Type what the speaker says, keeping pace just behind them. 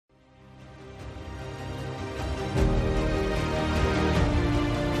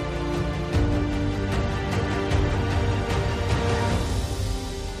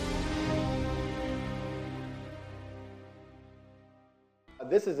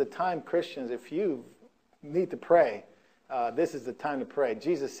this is the time, Christians, if you need to pray, this is the time to pray.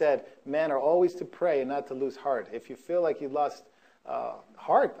 Jesus said, men are always to pray and not to lose heart. If you feel like you lost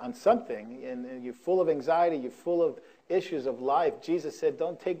heart on something and you're full of anxiety, you're full of issues of life, Jesus said,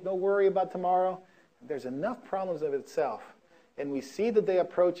 don't take no worry about tomorrow. There's enough problems of itself. And we see the day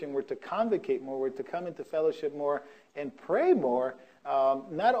approaching. We're to convocate more. We're to come into fellowship more and pray more,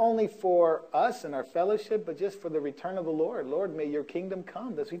 not only for us and our fellowship, but just for the return of the Lord. Lord, may your kingdom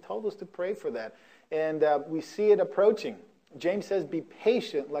come. He told us to pray for that. And we see it approaching. James says, be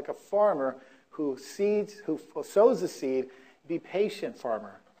patient like a farmer who sows the seed. Be patient,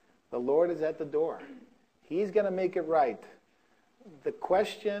 farmer. The Lord is at the door. He's going to make it right. The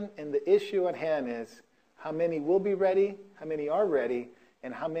question and the issue at hand is, how many will be ready, how many are ready,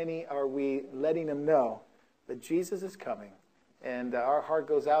 and how many are we letting them know that Jesus is coming? And our heart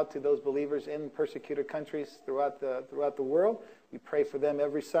goes out to those believers in persecuted countries throughout the world. We pray for them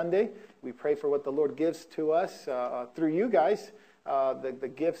every Sunday. We pray for what the Lord gives to us through you guys,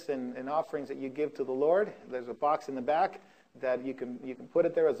 the gifts and offerings that you give to the Lord. There's a box in the back that you can put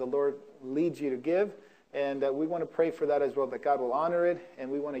it there as the Lord leads you to give. And we want to pray for that as well, that God will honor it. And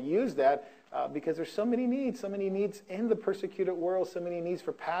we want to use that because there's so many needs in the persecuted world, so many needs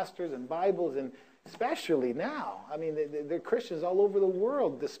for pastors and Bibles, and especially now. I mean, there are Christians all over the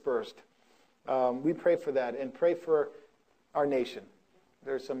world dispersed. We pray for that and pray for our nation.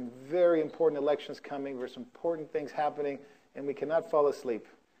 There's some very important elections coming. There's some important things happening, and we cannot fall asleep.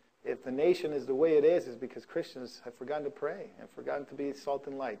 If the nation is the way it is because Christians have forgotten to pray and forgotten to be salt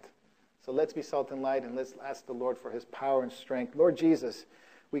and light. So let's be salt and light, and let's ask the Lord for his power and strength. Lord Jesus,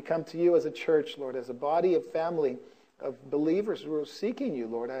 we come to you as a church, Lord, as a body of family of believers who are seeking you,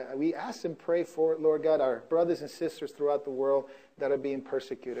 Lord. We ask and pray for, Lord God, our brothers and sisters throughout the world that are being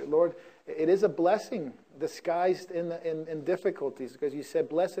persecuted. Lord, it is a blessing disguised in difficulties, because you said,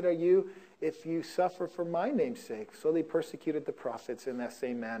 blessed are you if you suffer for my name's sake. So they persecuted the prophets in that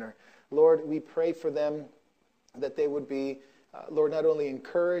same manner. Lord, we pray for them that they would be, Lord, not only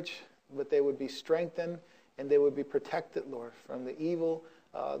encouraged, but they would be strengthened and they would be protected, Lord, from the evil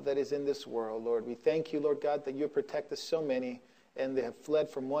that is in this world, Lord. We thank you, Lord God, that you protect us so many, and they have fled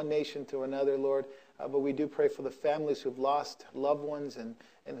from one nation to another, Lord. But we do pray for the families who've lost loved ones and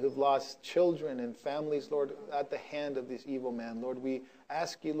who've lost children and families, Lord, at the hand of this evil man. Lord, we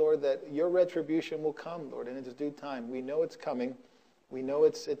ask you, Lord, that your retribution will come, Lord, in its due time. We know it's coming. We know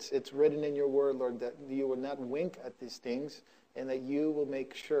it's written in your word, Lord, that you will not wink at these things, and that you will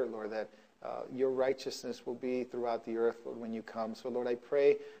make sure, Lord, that your righteousness will be throughout the earth, Lord, when you come. So, Lord, I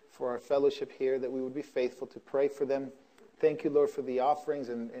pray for our fellowship here that we would be faithful to pray for them. Thank you, Lord, for the offerings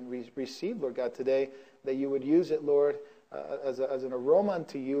and receive, Lord God, today, that you would use it, Lord, as an aroma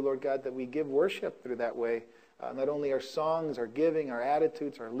unto you, Lord God, that we give worship through that way. Not only our songs, our giving, our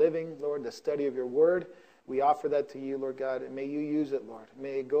attitudes, our living, Lord, the study of your word. We offer that to you, Lord God, and may you use it, Lord.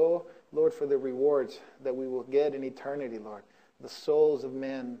 May it go, Lord, for the rewards that we will get in eternity, Lord. The souls of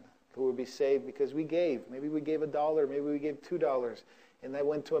men who will be saved because we gave. Maybe we gave $1, maybe we gave $2. And that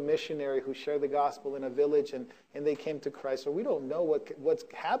went to a missionary who shared the gospel in a village, and they came to Christ. So we don't know what's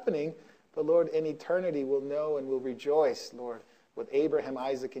happening, but Lord, in eternity we'll know and we'll rejoice, Lord, with Abraham,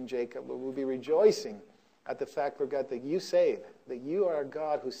 Isaac, and Jacob. Lord, we'll be rejoicing at the fact, Lord God, that you save, that you are a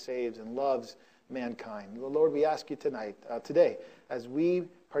God who saves and loves mankind. Well, Lord, we ask you today, as we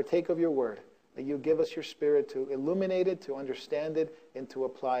partake of your word, that you give us your spirit to illuminate it, to understand it, and to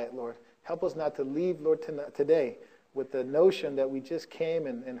apply it, Lord. Help us not to leave, Lord, today with the notion that we just came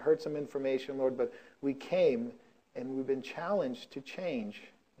and heard some information, Lord, but we came and we've been challenged to change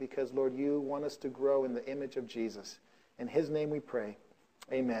because, Lord, you want us to grow in the image of Jesus. In his name we pray.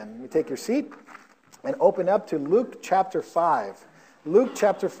 Amen. You take your seat and open up to Luke chapter 5. Luke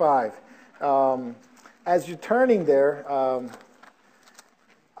chapter 5. As you're turning there,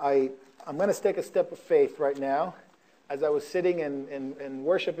 I'm going to take a step of faith right now. As I was sitting and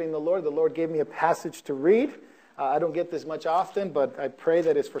worshiping the Lord gave me a passage to read. I don't get this much often, but I pray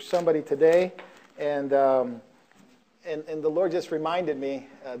that it's for somebody today. And the Lord just reminded me,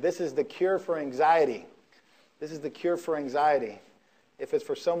 this is the cure for anxiety. This is the cure for anxiety. If it's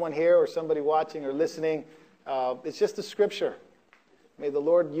for someone here or somebody watching or listening, it's just a scripture. May the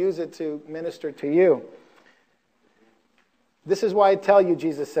Lord use it to minister to you. This is why I tell you,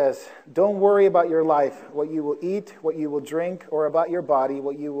 Jesus says, don't worry about your life, what you will eat, what you will drink, or about your body,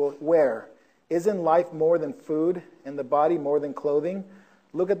 what you will wear. Isn't life more than food, and the body more than clothing?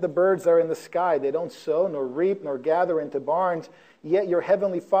 Look at the birds that are in the sky. They don't sow, nor reap, nor gather into barns, yet your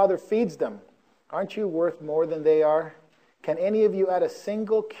heavenly Father feeds them. Aren't you worth more than they are? Can any of you add a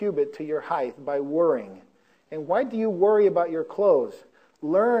single cubit to your height by worrying? And why do you worry about your clothes?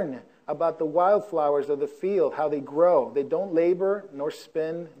 Learn about the wildflowers of the field, how they grow. They don't labor nor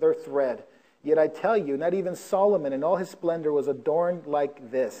spin their thread. Yet I tell you, not even Solomon in all his splendor was adorned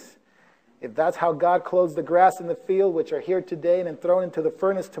like this. If that's how God clothes the grass in the field, which are here today and then thrown into the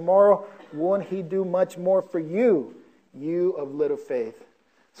furnace tomorrow, won't he do much more for you, you of little faith?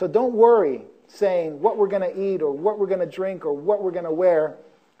 So don't worry saying what we're going to eat or what we're going to drink or what we're going to wear.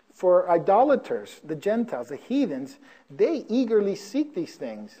 For idolaters, the Gentiles, the heathens, they eagerly seek these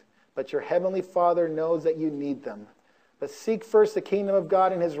things. But your heavenly Father knows that you need them. But seek first the kingdom of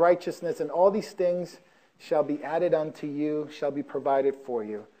God and his righteousness, and all these things shall be added unto you, shall be provided for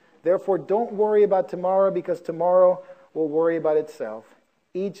you. Therefore, don't worry about tomorrow, because tomorrow will worry about itself.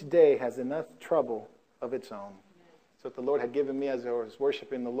 Each day has enough trouble of its own. That's what the Lord had given me as I was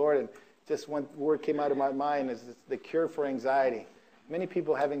worshiping the Lord. And just one word came out of my mind is the cure for anxiety. Many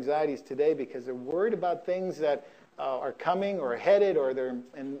people have anxieties today because they're worried about things that are coming or headed or they're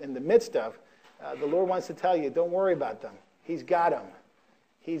in the midst of. The Lord wants to tell you, don't worry about them. He's got them.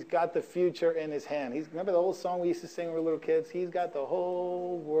 He's got the future in his hand. Remember the old song we used to sing when we were little kids? He's got the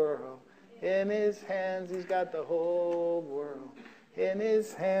whole world in his hands. He's got the whole world in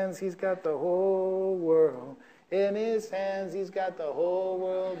his hands. He's got the whole world in his hands. He's got the whole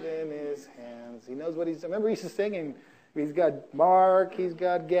world in his hands. He knows what he's... Remember he used to sing, he's got Mark, he's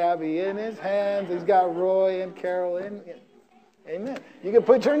got Gabby in his hands. He's got Roy and Carol in... Amen. You can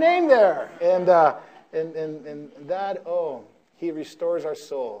put your name there. And that, he restores our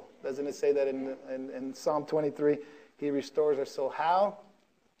soul. Doesn't it say that in Psalm 23? He restores our soul. How?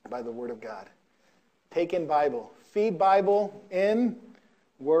 By the Word of God. Take in Bible. Feed Bible in,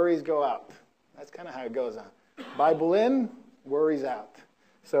 worries go out. That's kind of how it goes on. Bible in, worries out.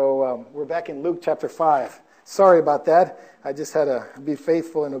 So we're back in Luke chapter 5. Sorry about that. I just had to be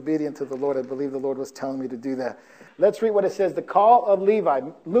faithful and obedient to the Lord. I believe the Lord was telling me to do that. Let's read what it says. The call of Levi.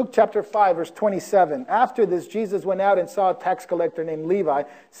 Luke chapter 5, verse 27. After this, Jesus went out and saw a tax collector named Levi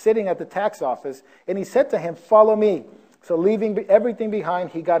sitting at the tax office. And he said to him, "Follow me." So leaving everything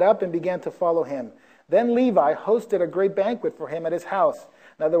behind, he got up and began to follow him. Then Levi hosted a great banquet for him at his house.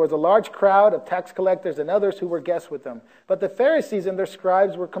 Now there was a large crowd of tax collectors and others who were guests with them. But the Pharisees and their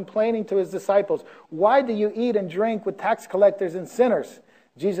scribes were complaining to his disciples, "Why do you eat and drink with tax collectors and sinners?"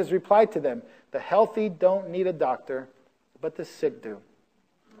 Jesus replied to them, "The healthy don't need a doctor, but the sick do.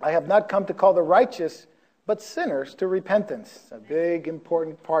 I have not come to call the righteous, but sinners to repentance." A big,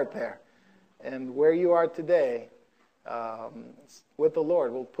 important part there. And where you are today, with the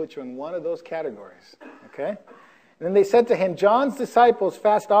Lord, will put you in one of those categories. Okay? And then they said to him, "John's disciples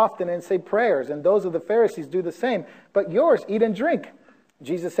fast often and say prayers, and those of the Pharisees do the same, but yours eat and drink."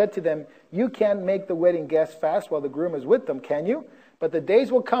 Jesus said to them, "You can't make the wedding guests fast while the groom is with them, can you? But the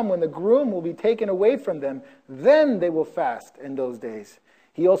days will come when the groom will be taken away from them. Then they will fast in those days."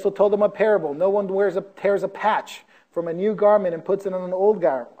 He also told them a parable. "No one tears a patch from a new garment and puts it on an old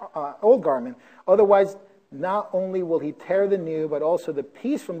garment. Otherwise, not only will he tear the new, but also the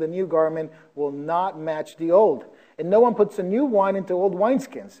piece from the new garment will not match the old. And no one puts a new wine into old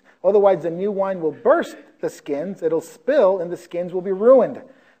wineskins. Otherwise, the new wine will burst the skins, it'll spill, and the skins will be ruined.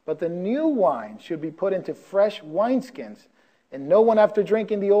 But the new wine should be put into fresh wineskins. And no one after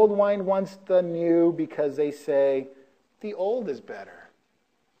drinking the old wine wants the new, because they say, the old is better."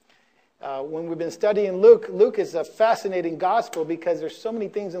 When we've been studying Luke, Luke is a fascinating gospel because there's so many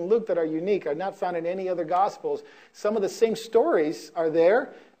things in Luke that are unique, are not found in any other gospels. Some of the same stories are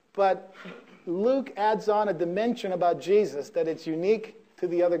there, but Luke adds on a dimension about Jesus that it's unique to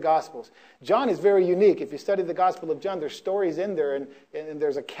the other gospels. John is very unique. If you study the Gospel of John, there's stories in there and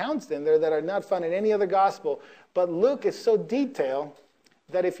there's accounts in there that are not found in any other gospel. But Luke is so detailed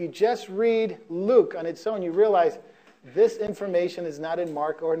that if you just read Luke on its own, you realize this information is not in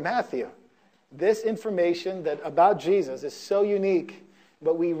Mark or in Matthew. This information about Jesus is so unique.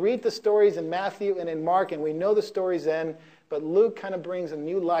 But we read the stories in Matthew and in Mark, and we know the stories then. But Luke kind of brings a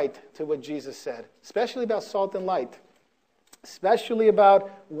new light to what Jesus said, especially about salt and light, especially about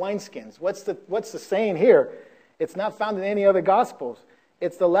wineskins. What's the saying here? It's not found in any other Gospels.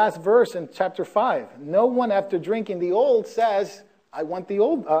 It's the last verse in chapter 5. No one after drinking the old says, I want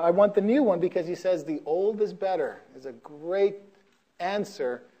the new one, because he says the old is better. It's a great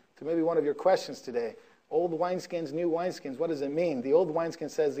answer to maybe one of your questions today. Old wineskins, new wineskins, what does it mean? The old wineskin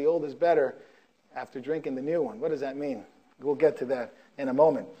says the old is better after drinking the new one. What does that mean? We'll get to that in a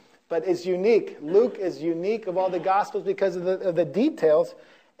moment. But it's unique. Luke is unique of all the Gospels because of the details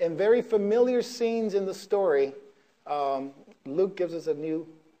and very familiar scenes in the story. Luke gives us a new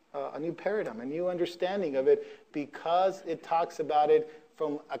paradigm, a new understanding of it, because it talks about it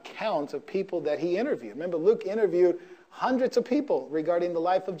from accounts of people that he interviewed. Remember, Luke interviewed hundreds of people regarding the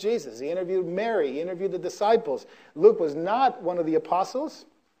life of Jesus. He interviewed Mary. He interviewed the disciples. Luke was not one of the apostles,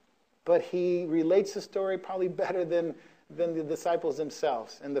 but he relates the story probably better than the disciples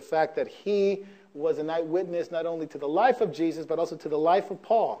themselves. And the fact that he was an eyewitness not only to the life of Jesus, but also to the life of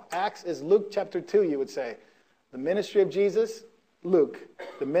Paul. Acts is Luke chapter 2, you would say. The ministry of Jesus, Luke.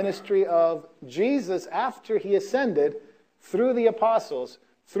 The ministry of Jesus after he ascended through the apostles,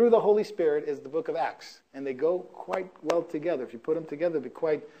 through the Holy Spirit, is the book of Acts. And they go quite well together. If you put them together, it'd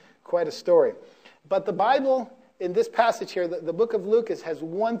be quite a story. But the Bible, in this passage here, the book of Luke has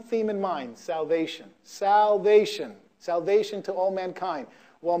one theme in mind: salvation. Salvation. Salvation to all mankind.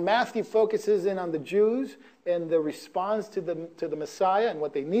 While Matthew focuses in on the Jews and the response to the Messiah and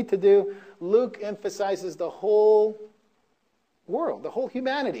what they need to do, Luke emphasizes the whole world, the whole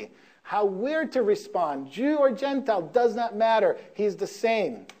humanity. How we're to respond, Jew or Gentile, does not matter. He's the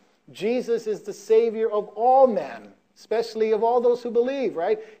same. Jesus is the Savior of all men, especially of all those who believe,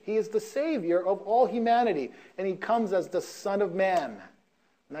 right? He is the Savior of all humanity, and he comes as the Son of Man.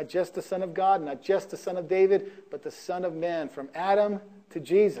 Not just the Son of God, not just the Son of David, but the Son of Man, from Adam to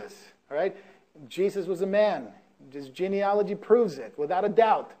Jesus, all right? Jesus was a man. His genealogy proves it, without a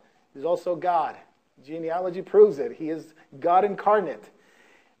doubt. He's also God. Genealogy proves it. He is God incarnate.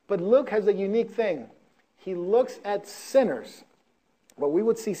 But Luke has a unique thing. He looks at sinners. Well, we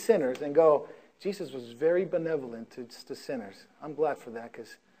would see sinners and go, Jesus was very benevolent to sinners. I'm glad for that,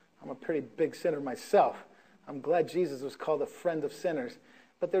 because I'm a pretty big sinner myself. I'm glad Jesus was called a friend of sinners.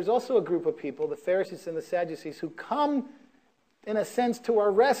 But there's also a group of people, the Pharisees and the Sadducees, who come, in a sense, to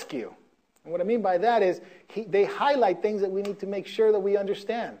our rescue. And what I mean by that is they highlight things that we need to make sure that we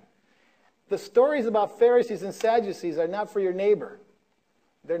understand. The stories about Pharisees and Sadducees are not for your neighbor.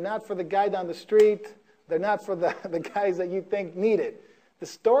 They're not for the guy down the street. They're not for the guys that you think need it. The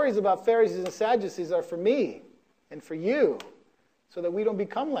stories about Pharisees and Sadducees are for me and for you, so that we don't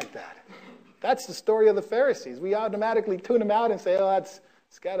become like that. That's the story of the Pharisees. We automatically tune them out and say, oh, it's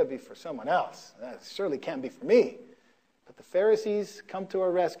got to be for someone else. That surely can't be for me. But the Pharisees come to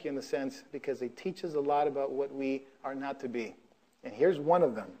our rescue in the sense because they teach us a lot about what we are not to be. And here's one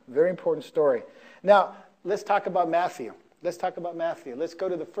of them. Very important story. Now, let's talk about Matthew. Let's talk about Matthew. Let's go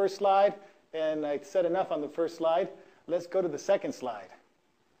to the first slide. And I said enough on the first slide. Let's go to the second slide.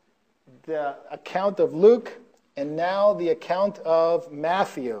 The account of Luke, and now the account of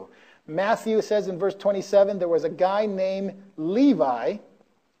Matthew. Matthew says in verse 27, there was a guy named Levi.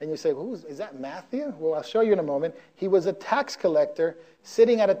 And you say, is that Matthew? Well, I'll show you in a moment. He was a tax collector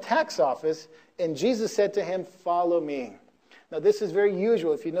sitting at a tax office, and Jesus said to him, follow me. Now, this is very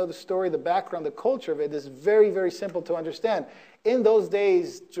usual. If you know the story, the background, the culture of it is very, very simple to understand. In those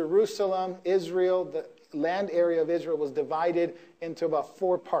days, Jerusalem, Israel, the land area of Israel was divided into about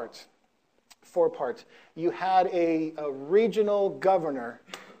four parts. You had a regional governor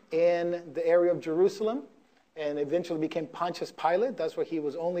in the area of Jerusalem, and eventually became Pontius Pilate. That's where he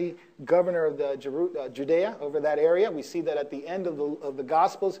was only governor of the Judea, over that area. We see that at the end of the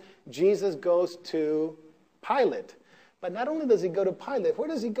Gospels, Jesus goes to Pilate. But not only does he go to Pilate, where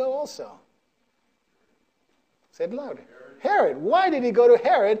does he go also? Say it loud. Herod. Why did he go to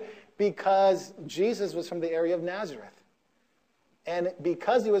Herod? Because Jesus was from the area of Nazareth. And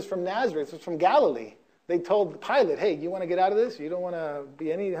because he was from Nazareth, he was from Galilee, they told Pilate, hey, you want to get out of this? You don't want to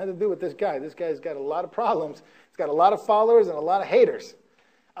be anything to do with this guy. This guy's got a lot of problems. He's got a lot of followers and a lot of haters.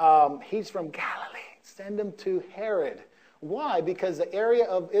 He's from Galilee. Send him to Herod. Why? Because the area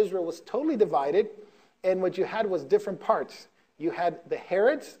of Israel was totally divided, and what you had was different parts. You had the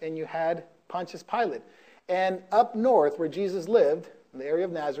Herods, and you had Pontius Pilate. And up north, where Jesus lived, in the area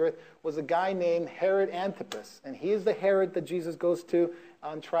of Nazareth, was a guy named Herod Antipas. And he is the Herod that Jesus goes to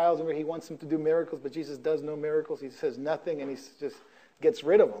on trials and where he wants him to do miracles, but Jesus does no miracles. He says nothing, and he just gets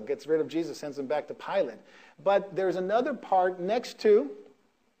rid of him, gets rid of Jesus, sends him back to Pilate. But there's another part next to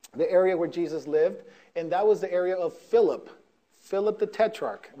the area where Jesus lived, and that was the area of Philip. Philip the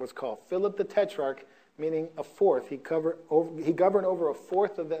Tetrarch was called. Philip the Tetrarch, meaning a fourth. He governed over a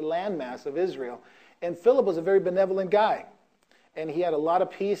fourth of the landmass of Israel. And Philip was a very benevolent guy. And he had a lot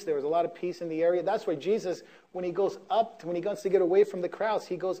of peace. There was a lot of peace in the area. That's why Jesus, when he goes to get away from the crowds,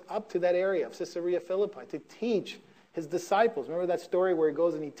 he goes up to that area of Caesarea Philippi to teach his disciples. Remember that story where he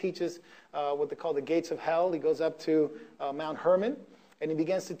goes and he teaches what they call the gates of hell? He goes up to Mount Hermon, and he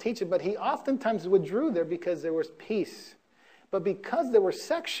begins to teach it. But he oftentimes withdrew there because there was peace. But because there were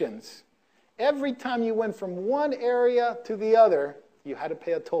sections, every time you went from one area to the other, you had to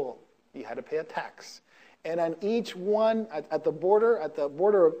pay a toll. You had to pay a tax. And on each one, at the border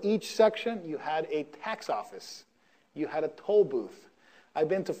of each section, you had a tax office. You had a toll booth. I've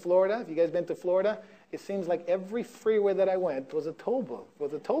been to Florida. Have you guys been to Florida? it seems like every freeway that I went was a toll booth,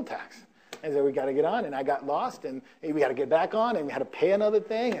 was a toll tax. And so we got to get on, and I got lost, and we got to get back on, and we had to pay another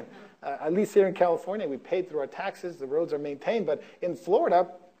thing. And at least here in California, we paid through our taxes. The roads are maintained. But in Florida,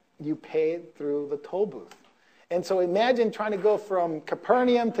 you pay through the toll booth. And so imagine trying to go from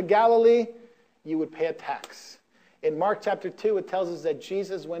Capernaum to Galilee, you would pay a tax. In Mark chapter 2, it tells us that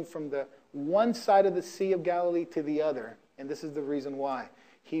Jesus went from the one side of the Sea of Galilee to the other. And this is the reason why.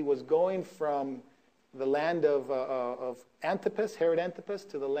 He was going from the land of Antipas, Herod Antipas,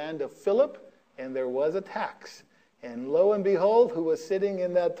 to the land of Philip, and there was a tax. And lo and behold, who was sitting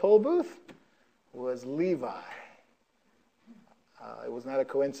in that toll booth was Levi. It was not a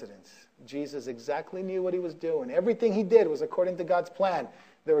coincidence. Jesus exactly knew what he was doing. Everything he did was according to God's plan.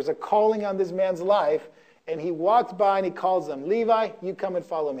 There was a calling on this man's life, and he walked by and he calls them, Levi, you come and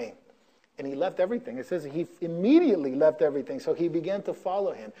follow me. And he left everything. It says he immediately left everything, so he began to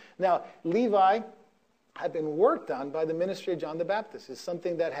follow him. Now, Levi had been worked on by the ministry of John the Baptist. It's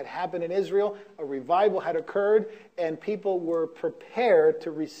something that had happened in Israel. A revival had occurred, and people were prepared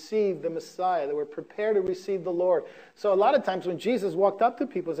to receive the Messiah. They were prepared to receive the Lord. So a lot of times when Jesus walked up to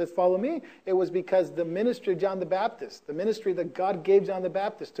people and said, follow me, it was because the ministry of John the Baptist, the ministry that God gave John the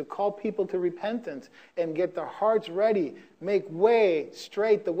Baptist to call people to repentance and get their hearts ready, make way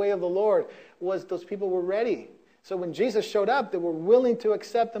straight the way of the Lord, was those people were ready. So when Jesus showed up, they were willing to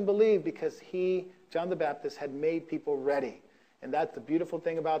accept and believe because he, John the Baptist, had made people ready. And that's the beautiful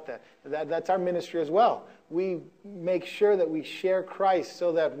thing about that. That's our ministry as well. We make sure that we share Christ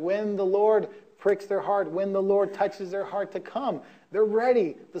so that when the Lord pricks their heart, when the Lord touches their heart to come, they're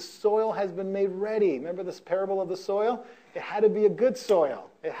ready. The soil has been made ready. Remember this parable of the soil? It had to be a good soil.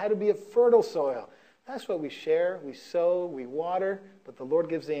 It had to be a fertile soil. That's what we share. We sow, we water, but the Lord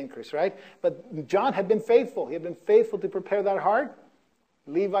gives the increase, right? But John had been faithful. He had been faithful to prepare that heart.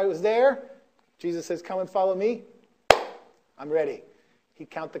 Levi was there. Jesus says, come and follow me. I'm ready.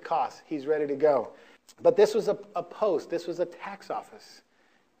 He'd count the cost. He's ready to go. But this was a post. This was a tax office.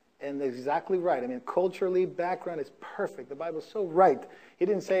 And exactly right. I mean, culturally, background is perfect. The Bible's so right. He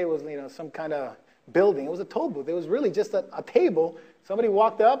didn't say it was, some kind of building. It was a toll booth. It was really just a table. Somebody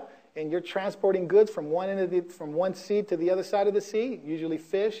walked up, and you're transporting goods from one sea to the other side of the sea, usually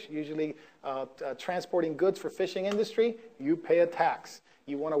fish, usually transporting goods for fishing industry. You pay a tax.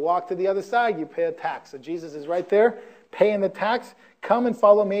 You want to walk to the other side, you pay a tax. So Jesus is right there, paying the tax. Come and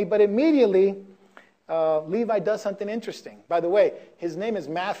follow me. But immediately, Levi does something interesting. By the way, his name is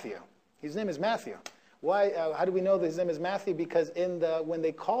Matthew. His name is Matthew. Why? How do we know that his name is Matthew? Because when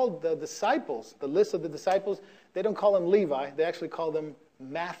they called the disciples, the list of the disciples, they don't call him Levi. They actually call him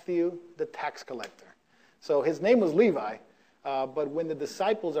Matthew the tax collector. So his name was Levi, but when the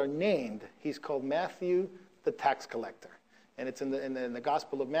disciples are named, he's called Matthew the tax collector. And it's in the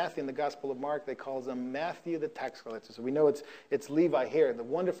Gospel of Matthew and the Gospel of Mark, they call him Matthew the tax collector. So we know it's Levi here. The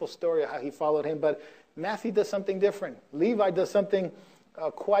wonderful story of how he followed him. But Matthew does something different. Levi does something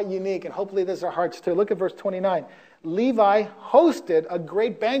quite unique, and hopefully this is our hearts too. Look at verse 29. Levi hosted a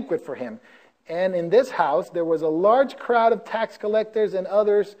great banquet for him. And in this house there was a large crowd of tax collectors and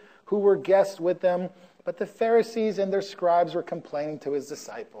others who were guests with them. But the Pharisees and their scribes were complaining to his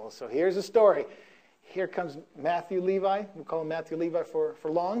disciples. So here's the story. Here comes Matthew Levi. We'll call him Matthew Levi for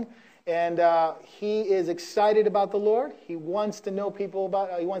long. And he is excited about the Lord. He wants to know people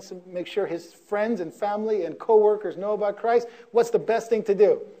about, he wants to make sure his friends and family and co-workers know about Christ. What's the best thing to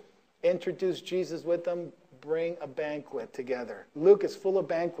do? Introduce Jesus with them. Bring a banquet together. Luke is full of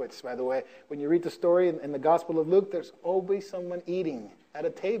banquets, by the way. When you read the story in the Gospel of Luke, there's always someone eating at a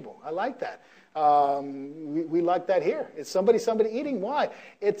table. I like that. We like that here. It's somebody eating. Why?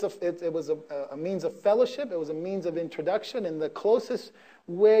 It was a means of fellowship. It was a means of introduction. And the closest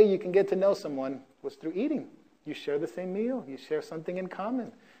way you can get to know someone was through eating. You share the same meal. You share something in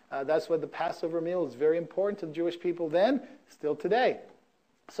common. That's why the Passover meal is very important to the Jewish people then, still today.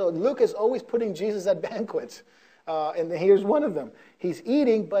 So Luke is always putting Jesus at banquets. And here's one of them. He's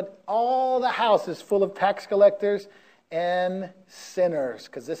eating, but all the house is full of tax collectors and sinners,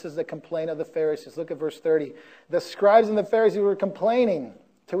 because this is the complaint of the Pharisees. Look at verse 30. The scribes and the Pharisees were complaining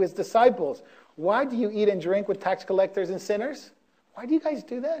to his disciples, why do you eat and drink with tax collectors and sinners? Why do you guys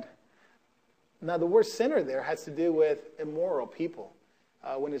do that? Now, the word sinner there has to do with immoral people.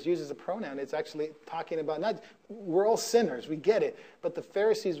 When it's used as a pronoun, it's actually talking about, we're all sinners, we get it, but the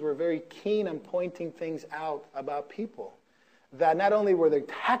Pharisees were very keen on pointing things out about people. That not only were they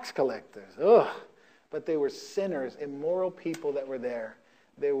tax collectors, but they were sinners, immoral people that were there.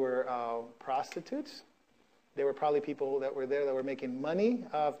 They were prostitutes. There were probably people that were there that were making money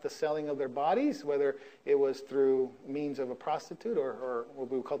off the selling of their bodies, whether it was through means of a prostitute or what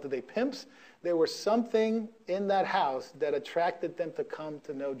we would call today pimps. There was something in that house that attracted them to come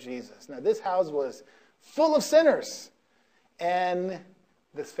to know Jesus. Now, this house was full of sinners, and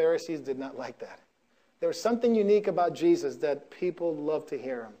the Pharisees did not like that. There was something unique about Jesus that people loved to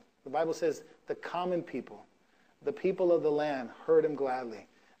hear him. The Bible says the common people, the people of the land, heard him gladly.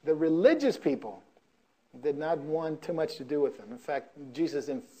 The religious people did not want too much to do with him. In fact, Jesus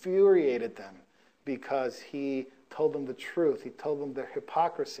infuriated them because he told them the truth. He told them their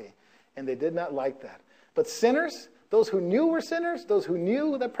hypocrisy, and they did not like that. But sinners, those who knew were sinners, those who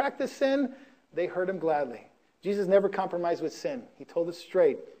knew that practiced sin, they heard him gladly. Jesus never compromised with sin. He told it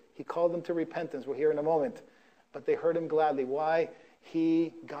straight. He called them to repentance. We'll hear in a moment. But they heard him gladly. Why?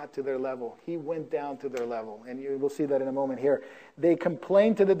 He got to their level. He went down to their level. And you will see that in a moment here. They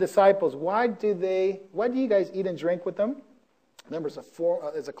complained to the disciples. Why do you guys eat and drink with them? Remember,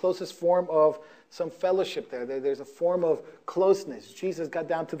 it's a closest form of some fellowship there. There's a form of closeness. Jesus got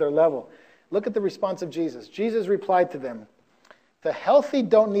down to their level. Look at the response of Jesus. Jesus replied to them, "The healthy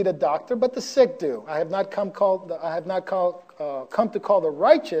don't need a doctor, but the sick do. I have not come to call the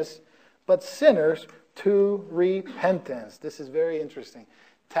righteous, but sinners to repentance." This is very interesting.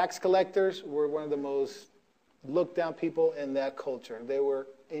 Tax collectors were one of the most looked down people in that culture. They were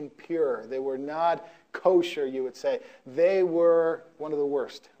impure. They were not kosher, you would say. They were one of the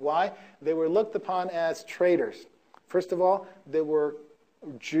worst. Why? They were looked upon as traitors. First of all, they were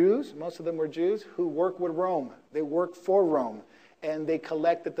Jews, most of them were Jews, who worked with Rome. They worked for Rome, and they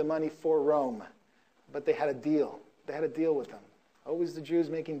collected the money for Rome. But they had a deal. They had a deal with them. Always the Jews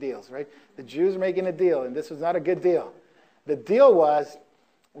making deals, right? The Jews were making a deal, and this was not a good deal. The deal was,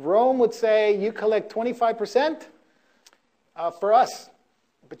 Rome would say, you collect 25% for us,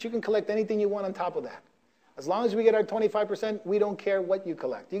 but you can collect anything you want on top of that. As long as we get our 25%, we don't care what you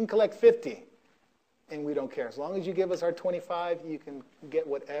collect. You can collect 50, and we don't care. As long as you give us our 25, you can get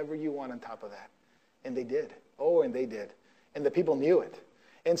whatever you want on top of that. And they did. Oh, and they did. And the people knew it.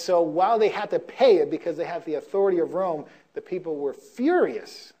 And so while they had to pay it because they had the authority of Rome, the people were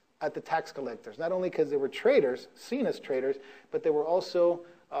furious at the tax collectors. Not only because they were traitors, seen as traitors, but they were also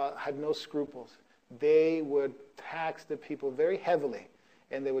had no scruples. They would tax the people very heavily.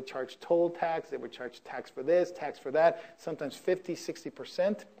 And they would charge toll tax. They would charge tax for this, tax for that, sometimes 50,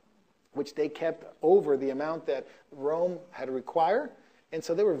 60%, which they kept over the amount that Rome had to require. And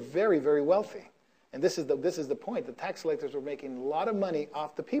so they were very, very wealthy. And this is the point. The tax collectors were making a lot of money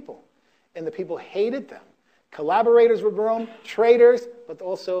off the people. And the people hated them. Collaborators with Rome, traitors, but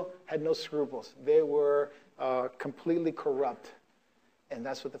also had no scruples. They were completely corrupt. And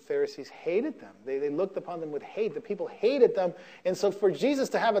that's what the Pharisees hated them. They looked upon them with hate. The people hated them. And so for Jesus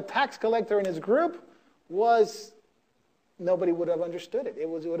to have a tax collector in his group nobody would have understood it. It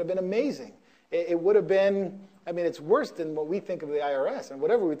would have been amazing. It would have been, it's worse than what we think of the IRS. And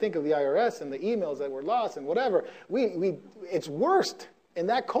whatever we think of the IRS and the emails that were lost and whatever, it's worst in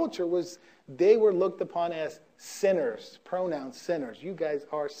that culture was they were looked upon as sinners, pronouns sinners. You guys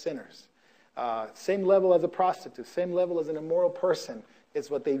are sinners. Same level as a prostitute, same level as an immoral person is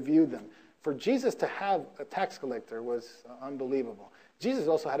what they viewed them. For Jesus to have a tax collector was unbelievable. Jesus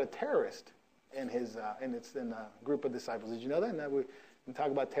also had a terrorist in his group of disciples. Did you know that? Now we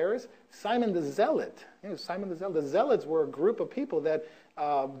talk about terrorists. Simon the Zealot. Simon the Zealot. The Zealots were a group of people that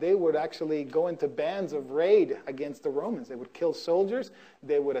they would actually go into bands of raid against the Romans. They would kill soldiers.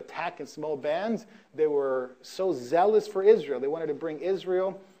 They would attack in small bands. They were so zealous for Israel. They wanted to bring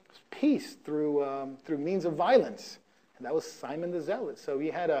Israel peace through means of violence. And that was Simon the Zealot. So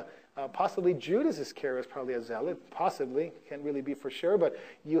you had possibly Judas Iscariot was probably a zealot. Possibly. Can't really be for sure. But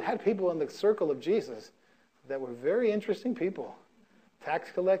you had people in the circle of Jesus that were very interesting people.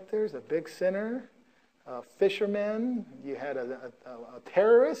 Tax collectors, a big sinner, a fisherman. You had a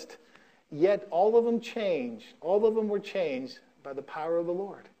terrorist. Yet all of them changed. All of them were changed by the power of the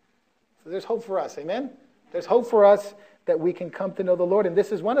Lord. So there's hope for us. Amen? There's hope for us that we can come to know the Lord, and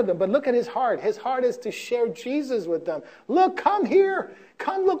this is one of them. But look at his heart. His heart is to share Jesus with them. Look, come here.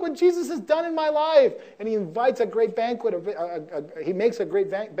 Come look what Jesus has done in my life. And he invites a great banquet. He makes a great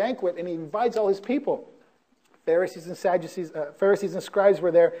banquet, and he invites all his people. Pharisees and scribes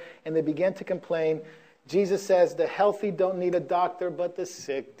were there, and they began to complain. Jesus says, the healthy don't need a doctor, but the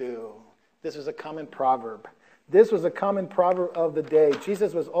sick do. This was a common proverb. This was a common proverb of the day.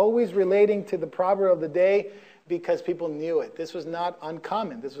 Jesus was always relating to the proverb of the day because people knew it. This was not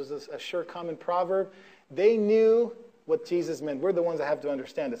uncommon. This was a sure common proverb. They knew what Jesus meant. We're the ones that have to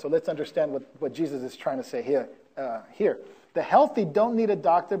understand it. So let's understand what Jesus is trying to say here. The healthy don't need a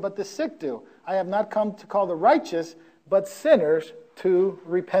doctor, but the sick do. I have not come to call the righteous, but sinners to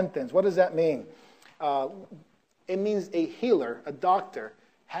repentance. What does that mean? It means a healer, a doctor,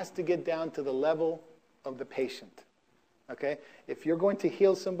 has to get down to the level of the patient. Okay? If you're going to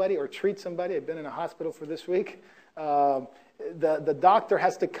heal somebody or treat somebody, I've been in a hospital for this week, the doctor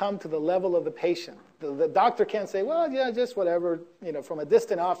has to come to the level of the patient. The doctor can't say, well, yeah, just whatever, from a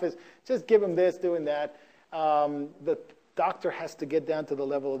distant office, just give him this, doing that. The doctor has to get down to the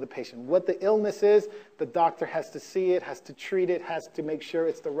level of the patient. What the illness is, the doctor has to see it, has to treat it, has to make sure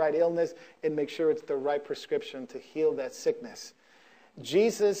it's the right illness, and make sure it's the right prescription to heal that sickness.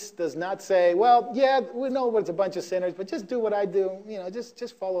 Jesus does not say, well, yeah, we know it's a bunch of sinners, but just do what I do.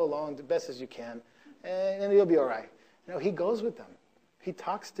 Just follow along the best as you can, and you'll be all right. He goes with them. He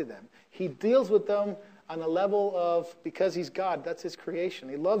talks to them. He deals with them on a level of, because he's God, that's his creation.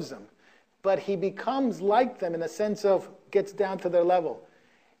 He loves them. But he becomes like them in a sense of gets down to their level.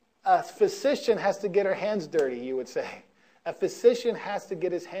 A physician has to get her hands dirty, you would say. A physician has to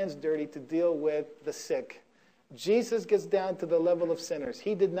get his hands dirty to deal with the sick. Jesus gets down to the level of sinners.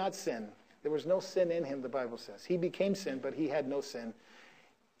 He did not sin. There was no sin in him, the Bible says. He became sin, but he had no sin.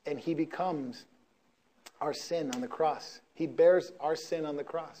 And he becomes our sin on the cross. He bears our sin on the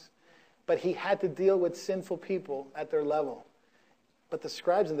cross. But he had to deal with sinful people at their level. But the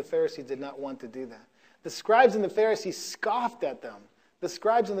scribes and the Pharisees did not want to do that. The scribes and the Pharisees scoffed at them. The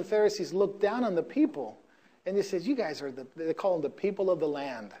scribes and the Pharisees looked down on the people. And they said, you guys are they call them the people of the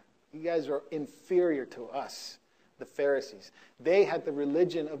land. You guys are inferior to us, the Pharisees. They had the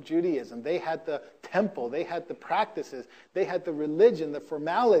religion of Judaism. They had the temple. They had the practices. They had the religion, the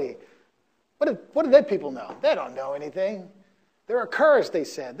formality. What do they people know? They don't know anything. They're accursed, they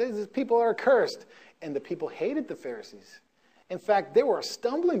said. These people are accursed. And the people hated the Pharisees. In fact, they were a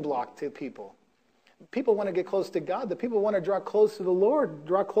stumbling block to people. People want to get close to God. The people want to draw close to the Lord,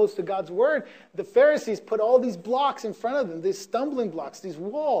 draw close to God's word. The Pharisees put all these blocks in front of them, these stumbling blocks, these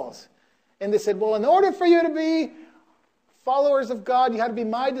walls. And they said, well, in order for you to be followers of God, you had to be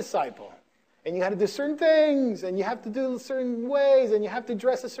my disciple. And you had to do certain things, and you have to do certain ways, and you have to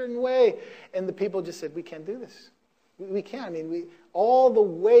dress a certain way. And the people just said, we can't do this. We can't. All the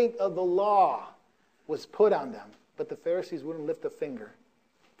weight of the law was put on them. But the Pharisees wouldn't lift a finger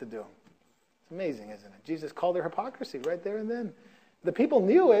to do. It's amazing, isn't it? Jesus called their hypocrisy right there and then. The people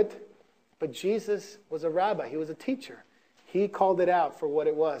knew it, but Jesus was a rabbi. He was a teacher. He called it out for what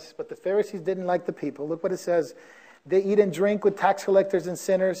it was. But the Pharisees didn't like the people. Look what it says. They eat and drink with tax collectors and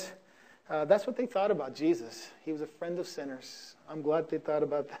sinners. That's what they thought about Jesus. He was a friend of sinners. I'm glad they thought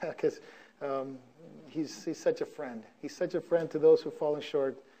about that because he's such a friend. He's such a friend to those who've fallen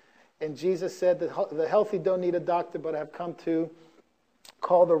short. And Jesus said that the healthy don't need a doctor, but I have come to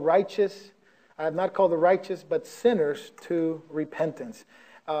call the righteous. I have not called the righteous, but sinners to repentance.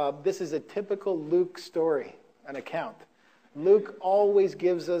 This is a typical Luke story, an account. Luke always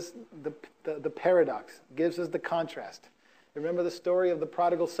gives us the paradox, gives us the contrast. Remember the story of the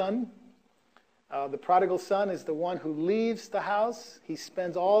prodigal son? The prodigal son is the one who leaves the house. He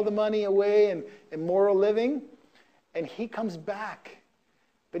spends all the money away in immoral living, and he comes back.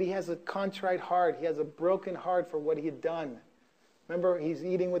 But he has a contrite heart. He has a broken heart for what he had done. Remember, he's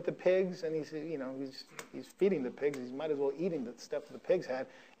eating with the pigs, and he's feeding the pigs. He might as well eating the stuff the pigs had.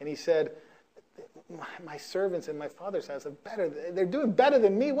 And he said, my servants in my father's house are better. They're doing better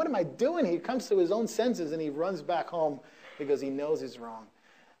than me. What am I doing? He comes to his own senses, and he runs back home because he knows he's wrong.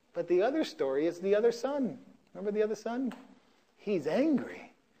 But the other story is the other son. Remember the other son? He's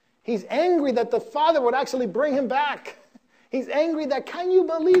angry. He's angry that the father would actually bring him back. He's angry that, can you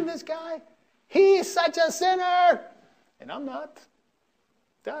believe this guy? He is such a sinner. And I'm not.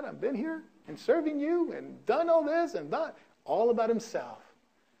 Dad, I've been here and serving you and done all this and that. All about himself.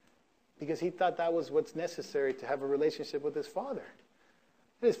 Because he thought that was what's necessary to have a relationship with his father.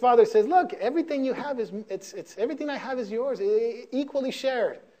 And his father says, look, everything you have is, everything I have is yours, equally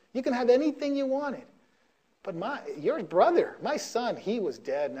shared. You can have anything you wanted. But your brother, my son, he was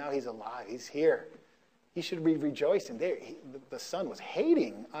dead. Now he's alive. He's here. You should be rejoicing. The son was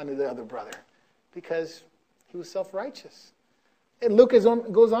hating on the other brother because he was self-righteous. And Luke goes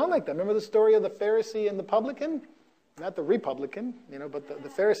on like that. Remember the story of the Pharisee and the publican? Not the Republican, but the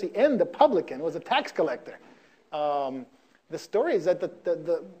Pharisee and the publican was a tax collector. The story is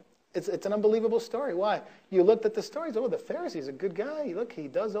that it's an unbelievable story. Why? You looked at the stories. Oh, the Pharisee's a good guy. Look, he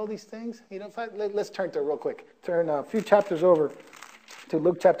does all these things. Let's turn to it real quick. Turn a few chapters over to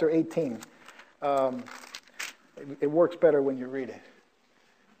Luke chapter 18. It works better when you read it.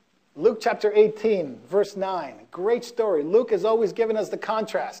 Luke chapter 18, verse 9. Great story. Luke has always given us the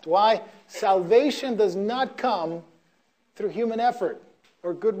contrast. Why? Salvation does not come through human effort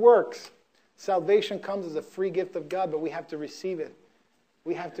or good works. Salvation comes as a free gift of God, but we have to receive it.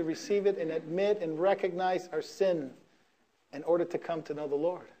 We have to receive it and admit and recognize our sin in order to come to know the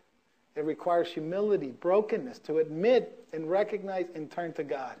Lord. It requires humility, brokenness, to admit and recognize and turn to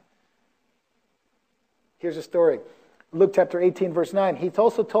God. Here's a story. Luke chapter 18, verse 9. He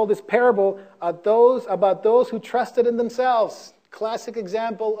also told this parable about those who trusted in themselves. Classic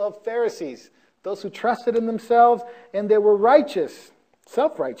example of Pharisees. Those who trusted in themselves and they were righteous,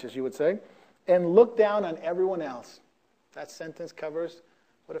 self-righteous, you would say, and looked down on everyone else. That sentence covers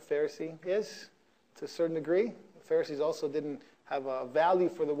what a Pharisee is to a certain degree. The Pharisees also didn't have a value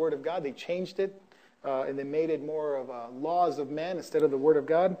for the Word of God. They changed it, and they made it more of laws of men instead of the Word of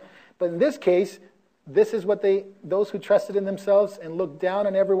God. But in this case, this is what those who trusted in themselves and looked down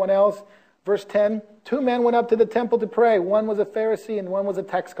on everyone else. Verse 10, 2 men went up to the temple to pray. One was a Pharisee and one was a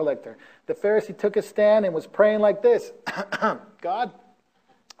tax collector. The Pharisee took a stand and was praying like this. God,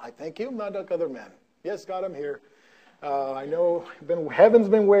 I thank you, I'm not like other men. Yes, God, I'm here. I know heaven's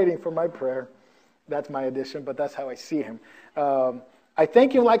been waiting for my prayer. That's my addition, but that's how I see him. I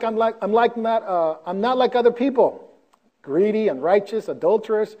thank you I'm not like other people. Greedy, unrighteous,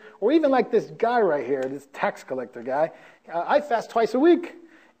 adulterous, or even like this guy right here, this tax collector guy. I fast twice a week,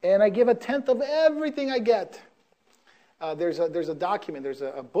 and I give 1/10 of everything I get. There's a document, there's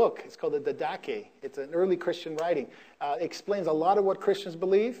a book. It's called the Didache. It's an early Christian writing. It explains a lot of what Christians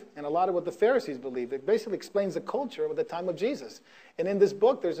believe and a lot of what the Pharisees believed. It basically explains the culture of the time of Jesus. And in this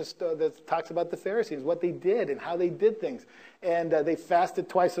book, there's that talks about the Pharisees, what they did and how they did things. And they fasted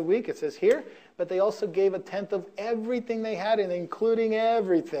twice a week, it says here. But they also gave 1/10 of everything they had, and including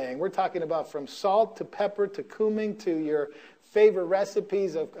everything. We're talking about from salt to pepper to cumin to your favorite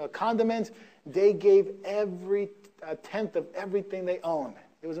recipes of condiments. They gave 1/10 of everything they owned.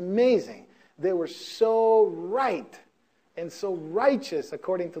 It was amazing. They were so right and so righteous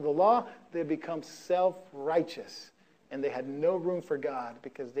according to the law, they become self-righteous. And they had no room for God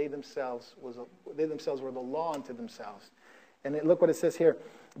because they themselves were the law unto themselves. And look what it says here.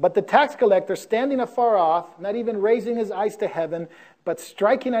 But the tax collector, standing afar off, not even raising his eyes to heaven, but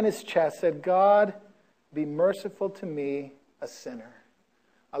striking on his chest, said, God, be merciful to me, a sinner.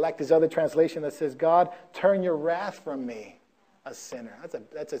 I like this other translation that says, God, turn your wrath from me, a sinner.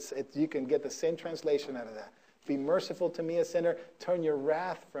 You can get the same translation out of that. Be merciful to me, a sinner. Turn your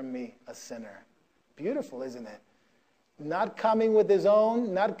wrath from me, a sinner. Beautiful, isn't it? Not coming with his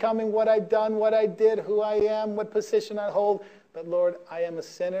own, not coming what I've done, what I did, who I am, what position I hold. But Lord, I am a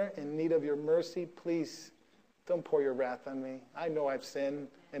sinner in need of your mercy. Please don't pour your wrath on me. I know I've sinned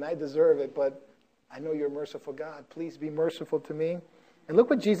and I deserve it, but I know you're a merciful God. Please be merciful to me. And look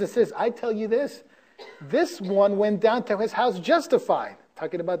what Jesus says. I tell you this. This one went down to his house justified.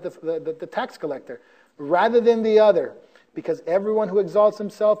 Talking about the tax collector. Rather than the other. Because everyone who exalts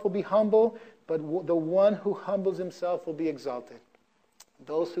himself will be humble, but the one who humbles himself will be exalted.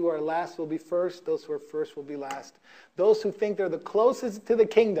 Those who are last will be first. Those who are first will be last. Those who think they're the closest to the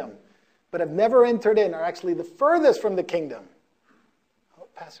kingdom, but have never entered in, are actually the furthest from the kingdom. Oh,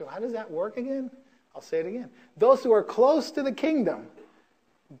 Pastor, how does that work again? I'll say it again. Those who are close to the kingdom,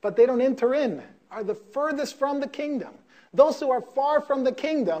 but they don't enter in, are the furthest from the kingdom. Those who are far from the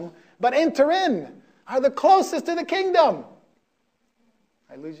kingdom, but enter in, are the closest to the kingdom.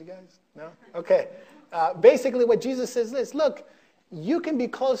 I lose you guys? No? Okay. Basically what Jesus says is, look, you can be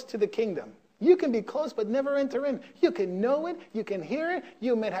close to the kingdom. You can be close but never enter in. You can know it. You can hear it.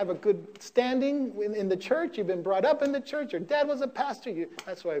 You may have a good standing in the church. You've been brought up in the church. Your dad was a pastor.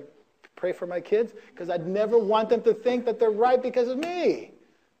 That's why I pray for my kids, because I'd never want them to think that they're right because of me,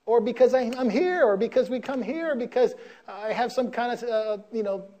 or because I'm here, or because we come here, because I have some kind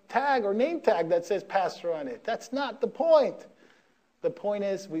of tag or name tag that says pastor on it. That's not the point. The point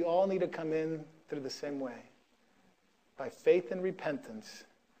is we all need to come in through the same way. By faith and repentance,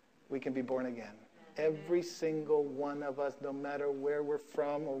 we can be born again. Every single one of us, no matter where we're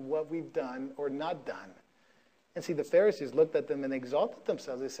from or what we've done or not done. And see, the Pharisees looked at them and exalted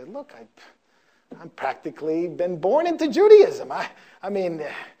themselves. They said, look, I'm practically been born into Judaism. I mean,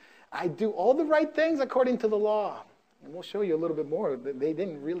 I do all the right things according to the law. And we'll show you a little bit more. They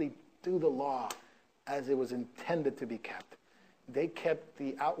didn't really do the law as it was intended to be kept. They kept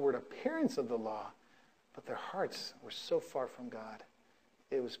the outward appearance of the law, but their hearts were so far from God.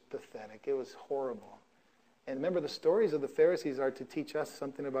 It was pathetic. It was horrible. And remember, the stories of the Pharisees are to teach us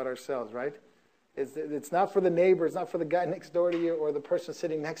something about ourselves, right? It's not for the neighbor. It's not for the guy next door to you or the person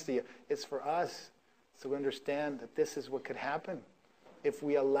sitting next to you. It's for us to understand that this is what could happen if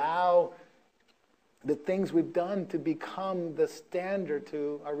we allow the things we've done to become the standard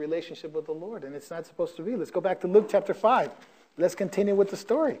to our relationship with the Lord. And it's not supposed to be. Let's go back to Luke chapter 5. Let's continue with the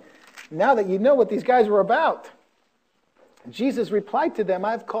story. Now that you know what these guys were about, Jesus replied to them,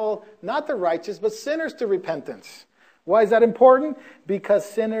 I've called not the righteous, but sinners to repentance. Why is that important? Because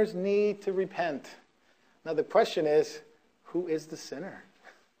sinners need to repent. Now the question is, who is the sinner?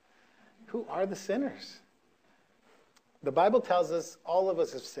 Who are the sinners? The Bible tells us all of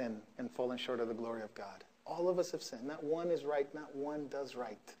us have sinned and fallen short of the glory of God. All of us have sinned. Not one is right, not one does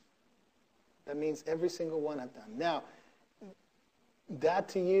right. That means every single one have done. Now, that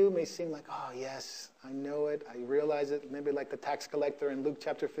to you may seem like, oh yes, I know it, I realize it. Maybe like the tax collector in Luke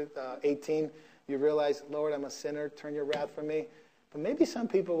chapter 18, you realize, Lord, I'm a sinner, turn your wrath from me. But maybe some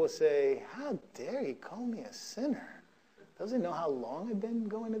people will say, how dare you call me a sinner? Doesn't he know how long I've been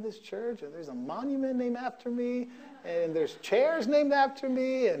going to this church? And there's a monument named after me, and there's chairs named after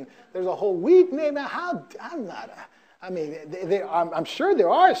me, and there's a whole week named after me. I'm sure there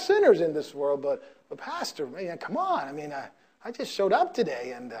are sinners in this world, but Pastor, man, come on. I just showed up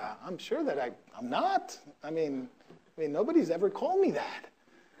today, and I'm sure that I'm not. I mean, nobody's ever called me that.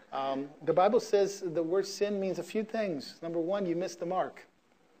 The Bible says the word sin means a few things. Number one, you missed the mark.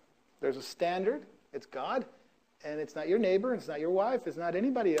 There's a standard. It's God. And it's not your neighbor, it's not your wife, it's not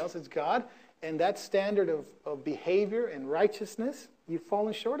anybody else, it's God. And that standard of behavior and righteousness, you've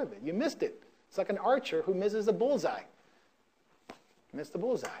fallen short of it. You missed it. It's like an archer who misses a bullseye. Missed the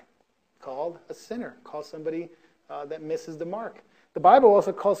bullseye. Called a sinner. Called somebody that misses the mark. The Bible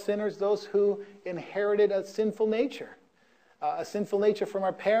also calls sinners those who inherited a sinful nature. A sinful nature from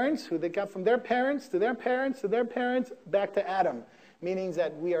our parents, who they got from their parents, to their parents, to their parents, back to Adam. Meaning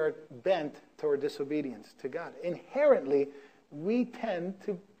that we are bent toward disobedience to God. Inherently, we tend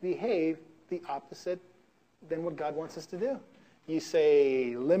to behave the opposite than what God wants us to do. You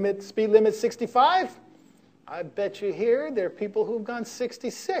say, speed limit 65? I bet you here there are people who've gone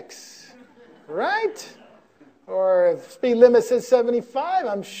 66, right? Or if speed limit says 75,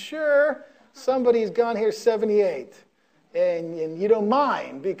 I'm sure somebody's gone here 78. And you don't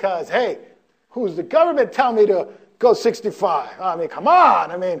mind because, hey, who's the government tell me to go 65. Come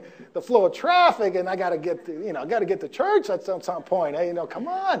on. The flow of traffic, and I got to get to church at some point. Hey, come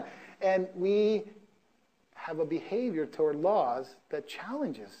on. And we have a behavior toward laws that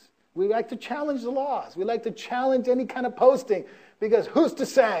challenges. We like to challenge the laws. We like to challenge any kind of posting because who's to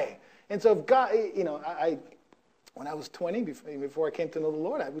say? And so if God, when I was 20, before I came to know the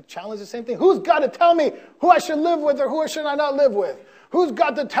Lord, I would challenge the same thing. Who's got to tell me who I should live with or who should I not live with? Who's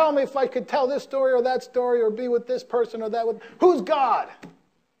got to tell me if I could tell this story or that story or be with this person or that with? Who's God? I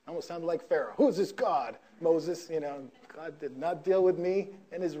almost sounded like Pharaoh. Who's this God? Moses, God did not deal with me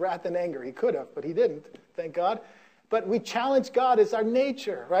in his wrath and anger. He could have, but he didn't, thank God. But we challenge God as our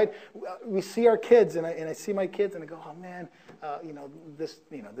nature, right? We see our kids, and I see my kids, and I go, oh man,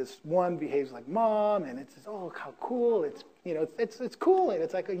 this one behaves like mom, and it's oh how cool, it's cool, and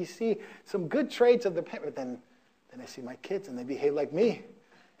it's like you see some good traits of the parent, but then I see my kids, and they behave like me,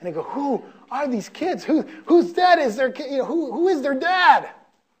 and I go, who are these kids? Whose dad is their kid? Who is their dad?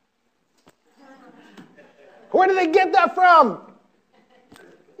 Where do they get that from?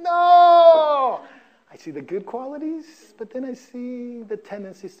 No. I see the good qualities, but then I see the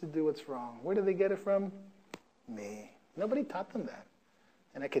tendencies to do what's wrong. Where do they get it from? Me. Nobody taught them that.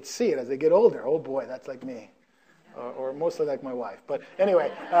 And I could see it as they get older. Oh boy, that's like me. Or mostly like my wife. But anyway,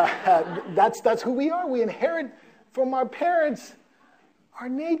 that's who we are. We inherit from our parents our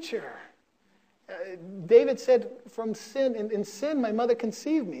nature. David said, from sin, in sin my mother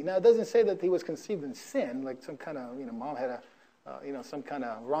conceived me. Now it doesn't say that he was conceived in sin, like some kind of, mom had some kind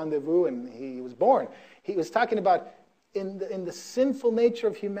of rendezvous and he was born. He was talking about in the sinful nature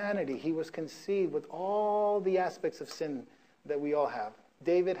of humanity, he was conceived with all the aspects of sin that we all have.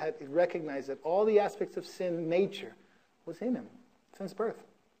 David had recognized that all the aspects of sin nature was in him since birth.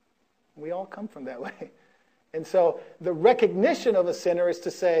 We all come from that way. And so the recognition of a sinner is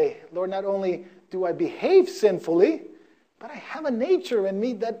to say, Lord, not only do I behave sinfully, but I have a nature in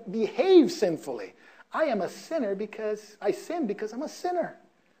me that behaves sinfully. I am a sinner because I sin because I'm a sinner.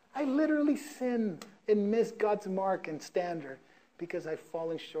 I literally sin and miss God's mark and standard because I've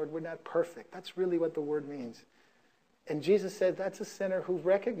fallen short. We're not perfect. That's really what the word means. And Jesus said that's a sinner who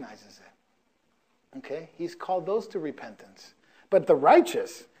recognizes it. Okay? He's called those to repentance. But the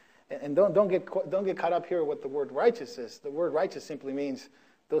righteous, and don't get caught up here with what the word righteous is. The word righteous simply means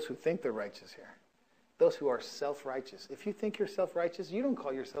those who think they're righteous here. Those who are self-righteous. If you think you're self-righteous, you don't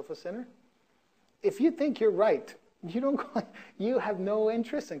call yourself a sinner. If you think you're right, you have no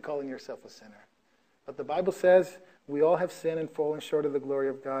interest in calling yourself a sinner. But the Bible says we all have sinned and fallen short of the glory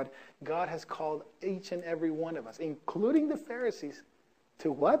of God. God has called each and every one of us, including the Pharisees,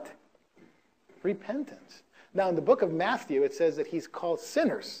 to what? Repentance. Now, in the book of Matthew, it says that he's called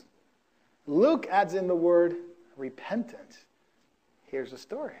sinners. Luke adds in the word repentance. Here's the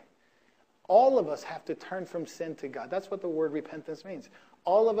story. All of us have to turn from sin to God. That's what the word repentance means.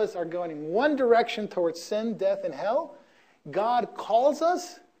 All of us are going in one direction towards sin, death, and hell. God calls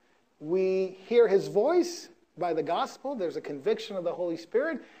us. We hear his voice by the gospel. There's a conviction of the Holy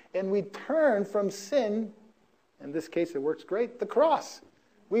Spirit. And we turn from sin. In this case, it works great. The cross.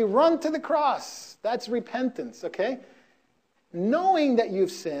 We run to the cross. That's repentance, okay? Knowing that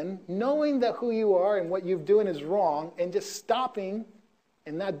you've sinned, knowing that who you are and what you're doing is wrong, and just stopping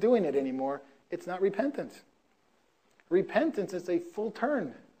and not doing it anymore, it's not repentance. Repentance is a full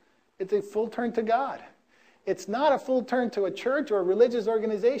turn. It's a full turn to God. It's not a full turn to a church or a religious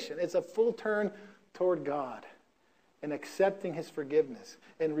organization. It's a full turn toward God and accepting his forgiveness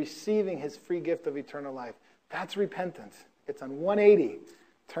and receiving his free gift of eternal life. That's repentance. It's on 180.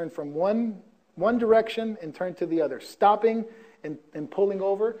 Turn from one direction and turn to the other. Stopping and pulling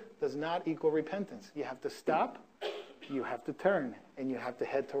over does not equal repentance. You have to stop, you have to turn, and you have to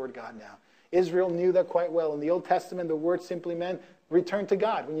head toward God now. Israel knew that quite well. In the Old Testament, the word simply meant return to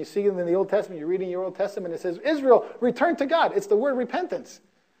God. When you see it in the Old Testament, you're reading your Old Testament, it says, Israel, return to God. It's the word repentance.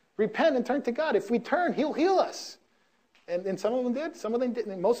 Repent and turn to God. If we turn, he'll heal us. And some of them did, some of them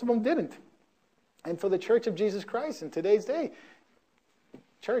didn't, and most of them didn't. And for the Church of Jesus Christ in today's day,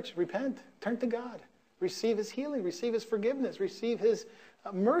 church, repent, turn to God. Receive his healing, receive his forgiveness, receive his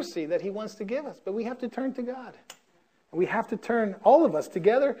mercy that he wants to give us. But we have to turn to God. We have to turn, all of us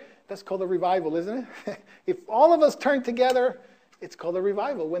together. That's called a revival, isn't it? If all of us turn together, it's called a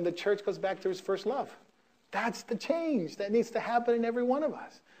revival when the church goes back to its first love. That's the change that needs to happen in every one of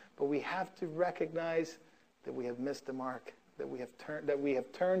us. But we have to recognize that we have missed the mark, that we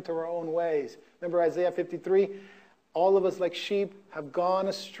have turned to our own ways. Remember Isaiah 53? All of us like sheep have gone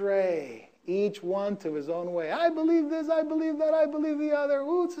astray, each one to his own way. I believe this, I believe that, I believe the other.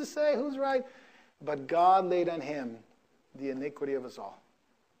 Who's to say, who's right? But God laid on him the iniquity of us all.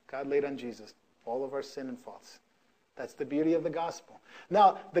 God laid on Jesus all of our sin and faults. That's the beauty of the gospel.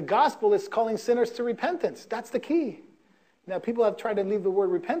 Now, the gospel is calling sinners to repentance. That's the key. Now, people have tried to leave the word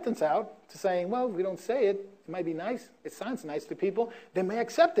repentance out to saying, well, if we don't say it, it might be nice. It sounds nice to people. They may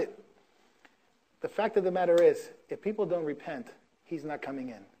accept it. The fact of the matter is, if people don't repent, he's not coming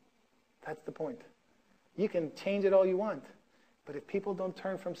in. That's the point. You can change it all you want. But if people don't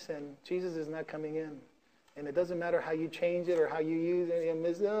turn from sin, Jesus is not coming in. And it doesn't matter how you change it or how you use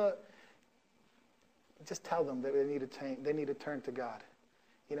it. Just tell them that they need to turn to God.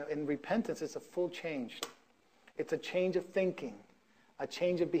 You know, in repentance, it's a full change. It's a change of thinking, a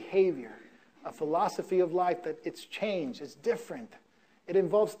change of behavior, a philosophy of life that it's changed, it's different. It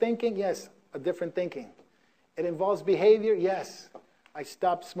involves thinking, yes, a different thinking. It involves behavior, yes. I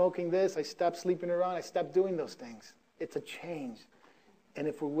stopped smoking this, I stopped sleeping around, I stopped doing those things. It's a change. And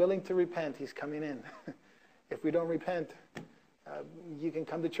if we're willing to repent, he's coming in. If we don't repent, you can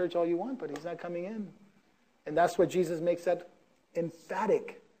come to church all you want, but he's not coming in. And that's what Jesus makes that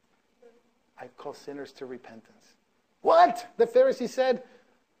emphatic. I call sinners to repentance. What? The Pharisees said,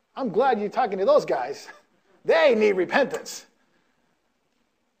 I'm glad you're talking to those guys. They need repentance.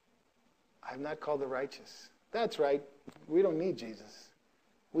 I've not called the righteous. That's right. We don't need Jesus.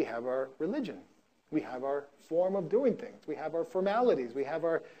 We have our religion. We have our form of doing things. We have our formalities. We have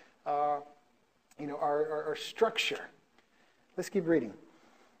our structure. Let's keep reading.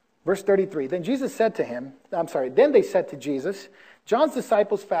 Verse 33. Then they said to Jesus, John's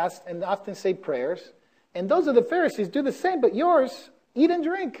disciples fast and often say prayers, and those of the Pharisees do the same, but yours eat and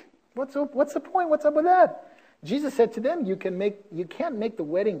drink. What's the point? What's up with that? Jesus said to them, you can't make the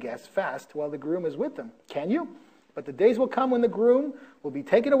wedding guests fast while the groom is with them, can you? But the days will come when the groom will be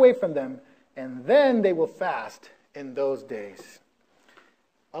taken away from them, and then they will fast in those days.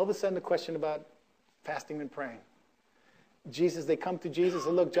 All of a sudden, the question about fasting and praying. They come to Jesus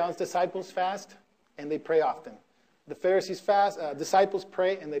and look, John's disciples fast and they pray often. The Pharisees fast, disciples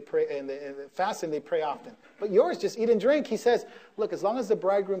pray and they fast and they pray often. But yours just eat and drink. He says, look, as long as the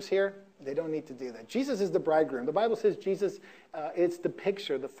bridegroom's here, they don't need to do that. Jesus is the bridegroom. The Bible says Jesus, it's the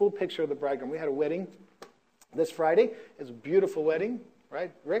full picture of the bridegroom. We had a wedding this Friday. It was a beautiful wedding,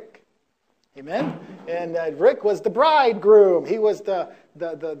 right, Rick? Amen. And Rick was the bridegroom. He was the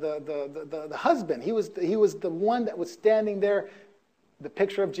husband. He was the one that was standing there, the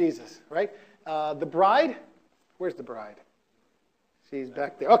picture of Jesus, right? The bride, where's the bride? She's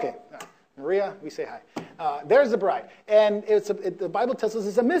back there. Okay, Maria, we say hi. There's the bride, and the Bible tells us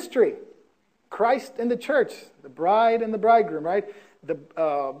it's a mystery. Christ and the church, the bride and the bridegroom, right?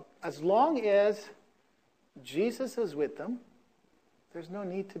 As long as Jesus is with them, there's no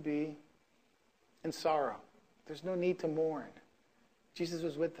need to be in sorrow. There's no need to mourn. Jesus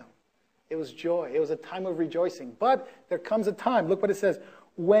was with them. It was joy. It was a time of rejoicing. But there comes a time, look what it says,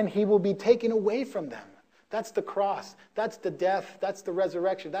 when he will be taken away from them. That's the cross. That's the death. That's the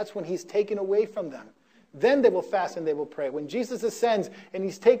resurrection. That's when he's taken away from them. Then they will fast and they will pray. When Jesus ascends and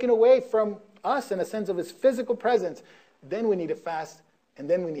he's taken away from us in a sense of his physical presence, then we need to fast and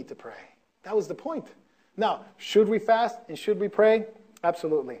then we need to pray. That was the point. Now, should we fast and should we pray?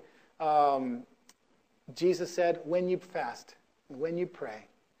 Absolutely. Jesus said, when you fast, when you pray,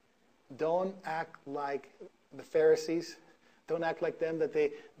 don't act like the Pharisees. Don't act like them, that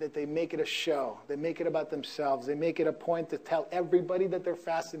they make it a show. They make it about themselves. They make it a point to tell everybody that they're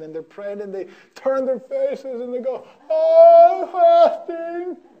fasting and they're praying and they turn their faces and they go, oh, I'm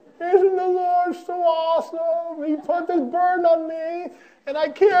fasting. Isn't the Lord so awesome? He put this burden on me and I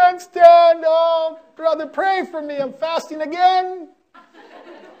can't stand. Oh, brother, pray for me. I'm fasting again.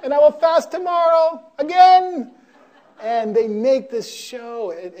 And I will fast tomorrow again. And they make this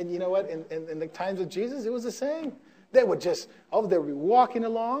show. And you know what? In the times of Jesus, it was the same. They would just, they'll be walking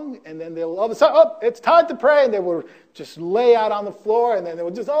along, and then they'll all of a sudden, it's time to pray, and they would just lay out on the floor, and then they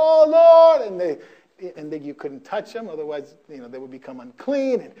would just, oh, Lord, and then you couldn't touch them, otherwise, they would become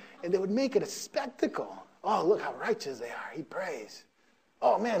unclean, and they would make it a spectacle. Oh, look how righteous they are. He prays.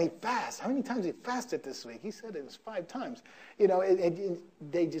 Oh, man, he fasts. How many times he fasted this week? He said it was 5 times. It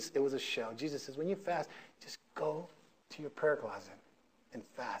was a show. Jesus says, when you fast, just go to your prayer closet and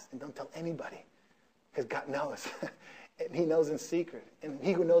fast, and don't tell anybody. Because God knows. And he knows in secret. And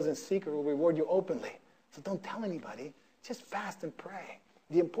he who knows in secret will reward you openly. So don't tell anybody. Just fast and pray.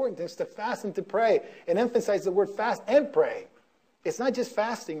 The important thing is to fast and to pray. And emphasize the word fast and pray. It's not just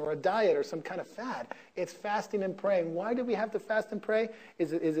fasting or a diet or some kind of fad. It's fasting and praying. Why do we have to fast and pray?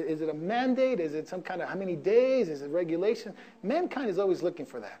 Is it a mandate? Is it some kind of how many days? Is it regulation? Mankind is always looking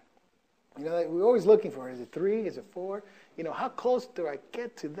for that. We're always looking for it. Is it 3? Is it 4? How close do I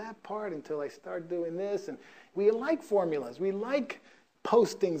get to that part until I start doing this? And we like formulas. We like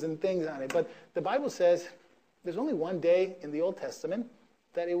postings and things on it. But the Bible says there's only one day in the Old Testament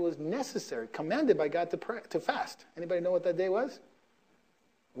that it was necessary, commanded by God to fast. Anybody know what that day was?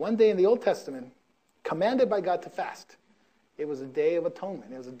 One day in the Old Testament, commanded by God to fast. It was a day of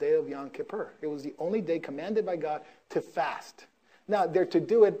atonement. It was a day of Yom Kippur. It was the only day commanded by God to fast. Now, they're to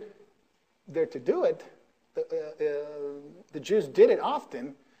do it. The Jews did it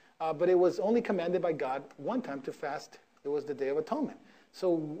often, but it was only commanded by God one time to fast. It was the Day of Atonement.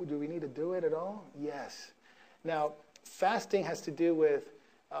 So do we need to do it at all? Yes. Now, fasting has to do with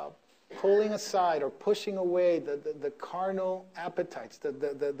pulling aside or pushing away the carnal appetites,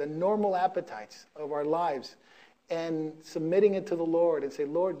 the normal appetites of our lives, and submitting it to the Lord and say,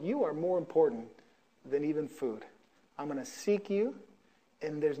 Lord, you are more important than even food. I'm going to seek you.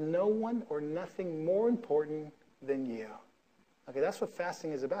 And there's no one or nothing more important than you. Okay, that's what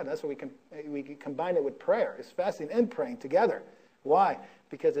fasting is about. That's what we can combine it with prayer. It's fasting and praying together. Why?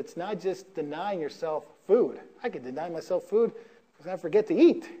 Because it's not just denying yourself food. I could deny myself food because I forget to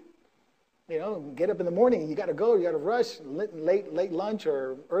eat. Get up in the morning, you got to go, you got to rush, late lunch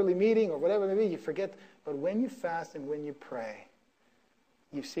or early meeting or whatever it may be, you forget. But when you fast and when you pray,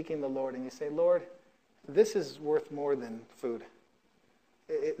 you're seeking the Lord and you say, Lord, this is worth more than food.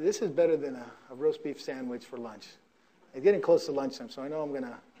 This is better than a roast beef sandwich for lunch. It's getting close to lunchtime, so I know I'm going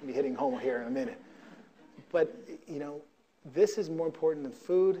to be hitting home here in a minute. But, this is more important than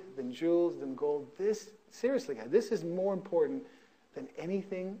food, than jewels, than gold. Seriously, guys, this is more important than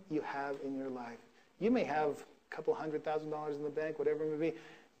anything you have in your life. You may have a couple $100,000 in the bank, whatever it may be,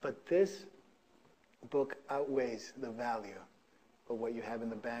 but this book outweighs the value of what you have in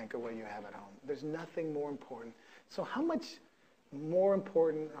the bank or what you have at home. There's nothing more important. So how much more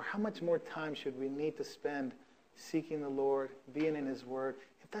important, or how much more time should we need to spend seeking the Lord, being in His Word,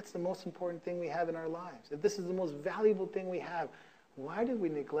 if that's the most important thing we have in our lives? If this is the most valuable thing we have, why do we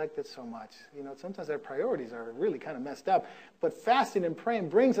neglect it so much? Sometimes our priorities are really kind of messed up. But fasting and praying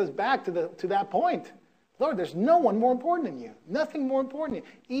brings us back to that point. Lord, there's no one more important than you. Nothing more important than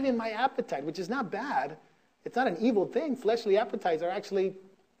you. Even my appetite, which is not bad. It's not an evil thing. Fleshly appetites are actually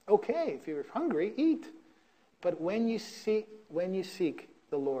okay. If you're hungry, eat. But when you seek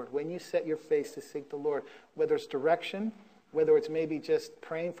the Lord, when you set your face to seek the Lord, whether it's direction, whether it's maybe just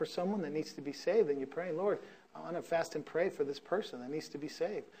praying for someone that needs to be saved, and you're praying, Lord, I want to fast and pray for this person that needs to be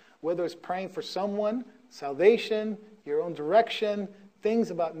saved. Whether it's praying for someone, salvation, your own direction, things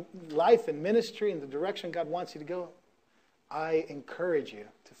about life and ministry and the direction God wants you to go, I encourage you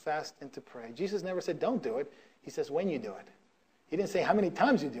to fast and to pray. Jesus never said don't do it. He says when you do it. He didn't say how many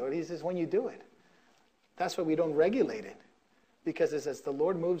times you do it. He says when you do it. That's why we don't regulate it. Because it says the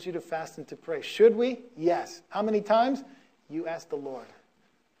Lord moves you to fast and to pray. Should we? Yes. How many times? You ask the Lord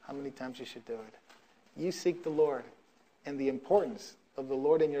how many times you should do it. You seek the Lord. And the importance of the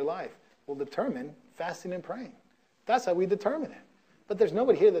Lord in your life will determine fasting and praying. That's how we determine it. But there's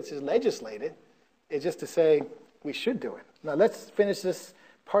nobody here that says legislate it. It's just to say we should do it. Now let's finish this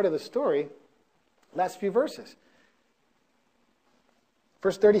part of the story. Last few verses.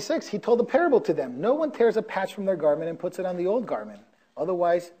 Verse 36, he told a parable to them. No one tears a patch from their garment and puts it on the old garment.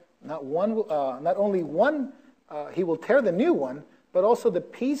 Otherwise, not only one, he will tear the new one, but also the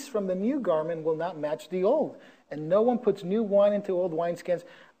piece from the new garment will not match the old. And no one puts new wine into old wineskins.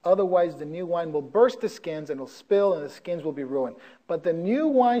 Otherwise, the new wine will burst the skins and will spill, and the skins will be ruined. But the new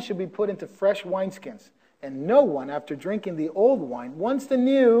wine should be put into fresh wineskins. And no one, after drinking the old wine, wants the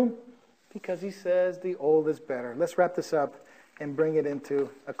new, because he says the old is better. Let's wrap this up and bring it into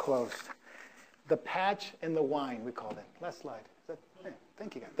a close. The patch and the wine, we called it. Last slide.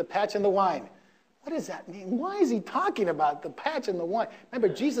 Thank you, guys. The patch and the wine. What does that mean? Why is he talking about the patch and the wine?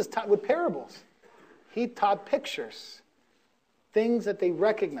 Remember, Jesus taught with parables. He taught pictures. Things that they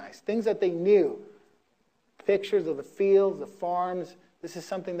recognized. Things that they knew. Pictures of the fields, the farms. This is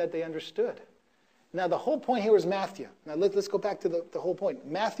something that they understood. Now, the whole point here is Matthew. Now, let's go back to the whole point.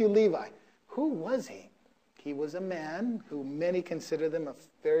 Matthew Levi. Who was he? He was a man who many consider him a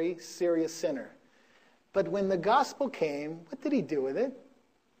very serious sinner. But when the gospel came, what did he do with it?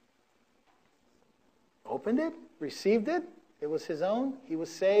 Opened it, received it. It was his own. He was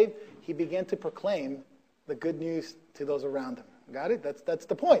saved. He began to proclaim the good news to those around him. Got it? That's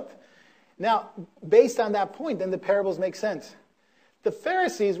the point. Now, based on that point, then the parables make sense. The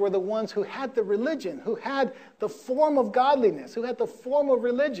Pharisees were the ones who had the religion, who had the form of godliness, who had the form of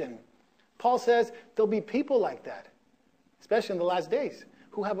religion. Paul says there'll be people like that, especially in the last days,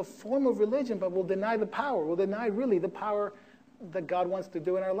 who have a form of religion but will deny the power, will deny really the power that God wants to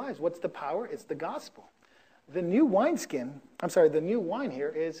do in our lives. What's the power? It's the gospel. The new wine here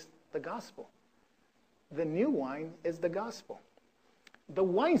is the gospel. The new wine is the gospel. The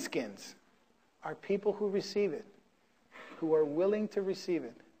wineskins are people who receive it, who are willing to receive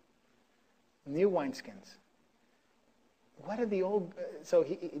it. New wineskins. What are the old...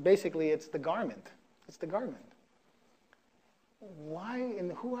 basically, it's the garment. It's the garment. Why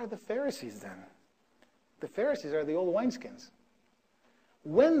and who are the Pharisees then? The Pharisees are the old wineskins.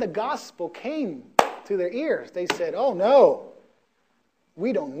 When the gospel came to their ears, they said, oh no,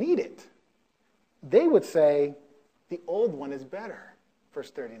 we don't need it. They would say, the old one is better. Verse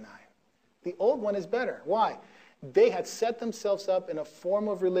 39. The old one is better. Why? They had set themselves up in a form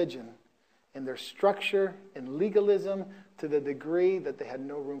of religion, in their structure, in legalism, to the degree that they had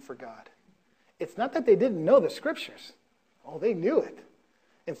no room for God. It's not that they didn't know the scriptures. Oh, they knew it.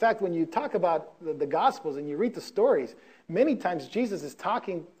 In fact, when you talk about the Gospels and you read the stories, many times Jesus is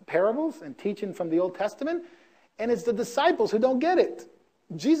talking parables and teaching from the Old Testament, and it's the disciples who don't get it.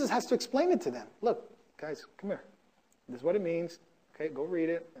 Jesus has to explain it to them. Look, guys, come here. This is what it means. Okay, go read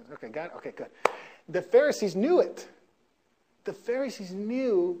it. Okay, got it? Okay, good. The Pharisees knew it. The Pharisees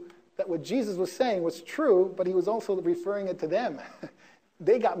knew that what Jesus was saying was true, but he was also referring it to them.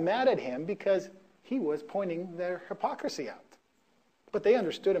 They got mad at him because he was pointing their hypocrisy out. But they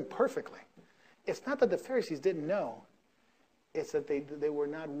understood him perfectly. It's not that the Pharisees didn't know. It's that they were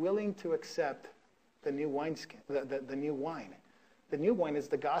not willing to accept the new wineskin, the new wine. The new wine is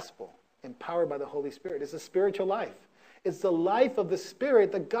the gospel, empowered by the Holy Spirit. It's a spiritual life. It's the life of the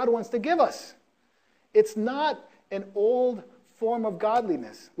Spirit that God wants to give us. It's not an old form of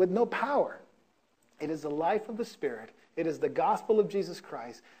godliness with no power. It is the life of the Spirit. It is the gospel of Jesus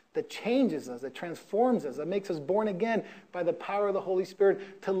Christ that changes us, that transforms us, that makes us born again by the power of the Holy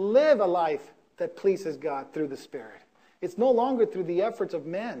Spirit to live a life that pleases God through the Spirit. It's no longer through the efforts of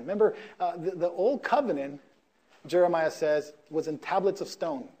man. Remember, the old covenant, Jeremiah says, was in tablets of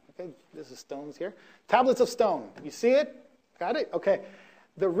stone. Okay, this is stones here. Tablets of stone. You see it? Got it? Okay.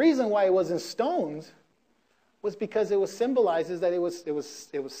 The reason why it was in stones was because it symbolizes that it was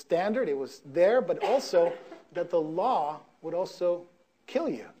standard, it was there, but also that the law would also kill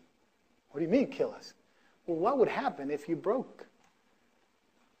you. What do you mean, kill us? Well, what would happen if you broke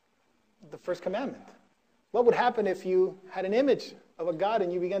the first commandment? What would happen if you had an image of a god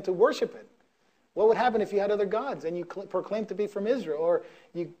and you began to worship it? What would happen if you had other gods and you proclaimed to be from Israel, or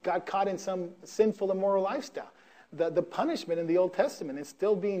you got caught in some sinful, immoral lifestyle? The punishment in the Old Testament is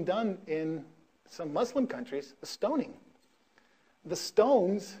still being done in some Muslim countries, the stoning. The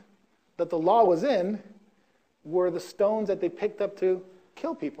stones that the law was in were the stones that they picked up to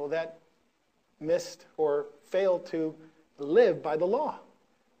kill people that missed or failed to live by the law.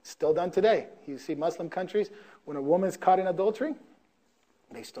 Still done today. You see Muslim countries, when a woman's caught in adultery,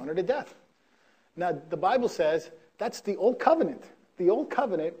 they stone her to death. Now, the Bible says that's the old covenant. The old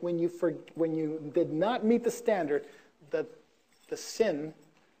covenant, when you did not meet the standard, the sin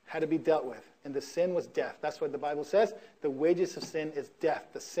had to be dealt with. And the sin was death. That's what the Bible says. The wages of sin is death.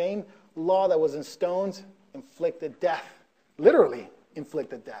 The same law that was in stones inflicted death. Literally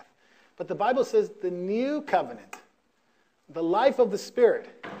inflicted death. But the Bible says the new covenant, the life of the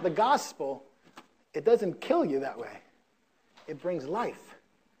Spirit, the gospel, it doesn't kill you that way. It brings life.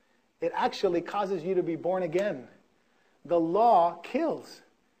 It actually causes you to be born again. The law kills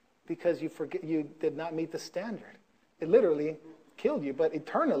because you did not meet the standard. It literally killed you, but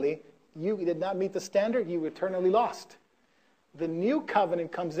eternally, you did not meet the standard, you were eternally lost. The new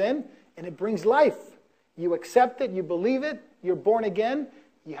covenant comes in, and it brings life. You accept it, you believe it, you're born again,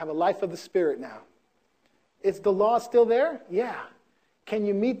 you have a life of the Spirit now. Is the law still there? Yeah. Can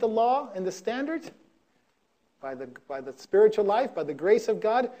you meet the law and the standards? By the spiritual life, by the grace of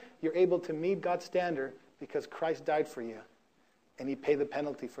God, you're able to meet God's standard because Christ died for you. And he paid the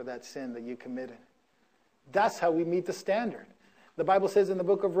penalty for that sin that you committed. That's how we meet the standard. The Bible says in the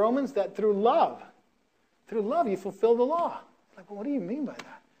book of Romans that through love you fulfill the law. Like, well, what do you mean by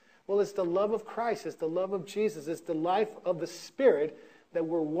that? Well, it's the love of Christ. It's the love of Jesus. It's the life of the Spirit that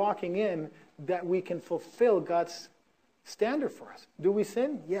we're walking in that we can fulfill God's standard for us. Do we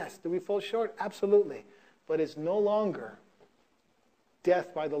sin? Yes. Do we fall short? Absolutely. But it's no longer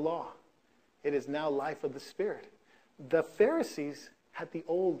death by the law. It is now life of the Spirit. The Pharisees had the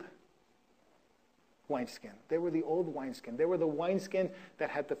old wineskin. They were the old wineskin. They were the wineskin that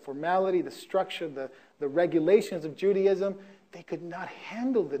had the formality, the structure, the regulations of Judaism. They could not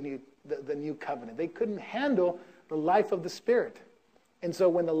handle the new covenant. They couldn't handle the life of the Spirit. And so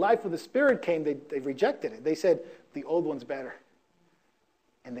when the life of the Spirit came, they rejected it. They said, the old one's better.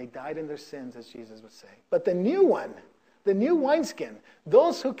 And they died in their sins, as Jesus would say. But the new one, the new wineskin,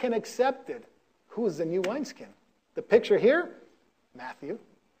 those who can accept it, who is the new wineskin? The picture here, Matthew.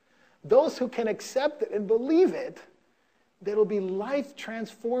 Those who can accept it and believe it, there'll be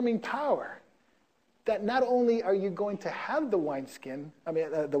life-transforming power. That not only are you going to have the wineskin,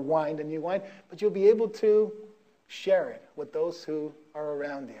 the wine, the new wine, but you'll be able to share it with those who are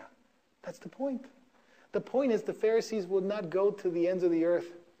around you. That's the point. The point is the Pharisees would not go to the ends of the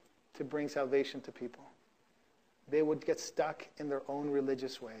earth to bring salvation to people. They would get stuck in their own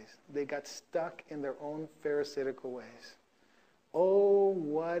religious ways. They got stuck in their own pharisaical ways. Oh,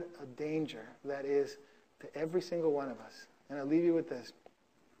 what a danger that is to every single one of us. And I'll leave you with this.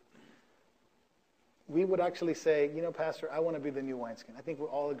 We would actually say, Pastor, I want to be the new wineskin. I think we'll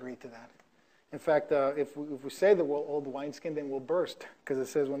all agree to that. In fact, if we say that we're old wineskin, then we'll burst. Because it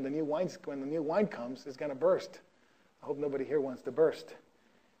says when the new wine comes, it's going to burst. I hope nobody here wants to burst.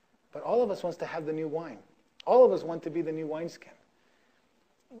 But all of us wants to have the new wine. All of us want to be the new wineskin.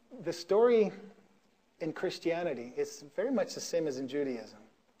 The story in Christianity is very much the same as in Judaism.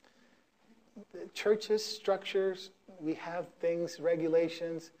 The churches, structures, we have things,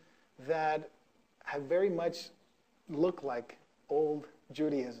 regulations that have very much look like old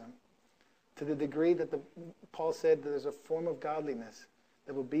Judaism. To the degree that Paul said that there's a form of godliness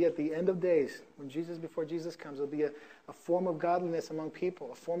that will be at the end of days, before Jesus comes, there'll be a form of godliness among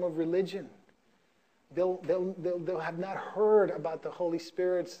people, a form of religion. They'll have not heard about the Holy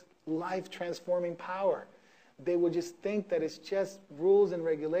Spirit's life-transforming power. They will just think that it's just rules and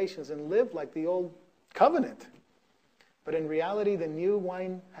regulations and live like the old covenant. But in reality, the new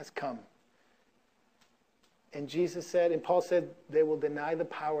wine has come. And Jesus said, and Paul said, they will deny the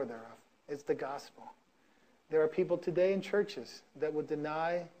power thereof. It's the gospel. There are people today in churches that will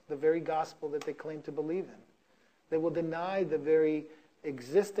deny the very gospel that they claim to believe in. They will deny the very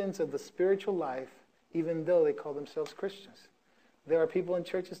existence of the spiritual life, even though they call themselves Christians. There are people in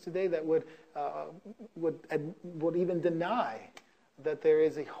churches today that would even deny that there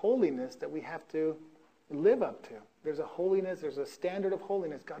is a holiness that we have to live up to. There's a holiness, there's a standard of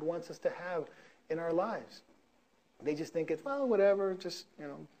holiness God wants us to have in our lives. They just think it's, well, whatever, just,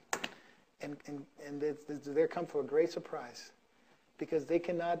 and they come for a great surprise because they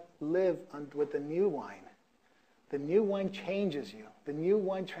cannot live with the new wine. The new wine changes you. The new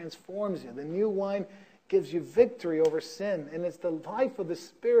wine transforms you. The new wine gives you victory over sin, and it's the life of the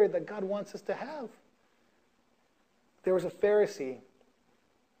Spirit that God wants us to have. There was a Pharisee.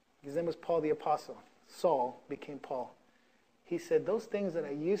 His name was Paul the Apostle. Saul became Paul. He said, those things that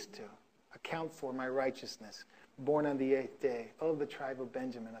I used to account for my righteousness, born on the 8th day, of the tribe of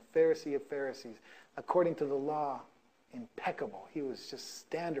Benjamin, a Pharisee of Pharisees, according to the law, impeccable. He was just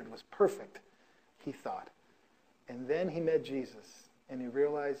standard, was perfect, he thought. And then he met Jesus, and he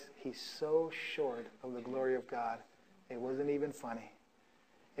realized he's so short of the glory of God, it wasn't even funny.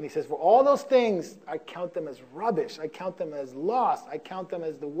 And he says, for all those things, I count them as rubbish. I count them as lost. I count them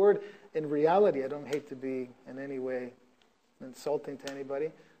as the word in reality. I don't hate to be in any way insulting to anybody,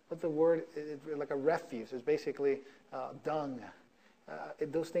 but the word is like a refuse. It's basically dung.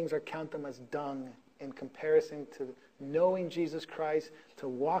 Those things count them as dung in comparison to knowing Jesus Christ, to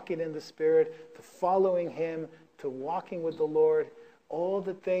walking in the Spirit, to following him, to walking with the Lord. All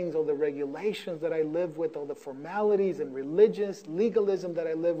the things, all the regulations that I live with, all the formalities and religious legalism that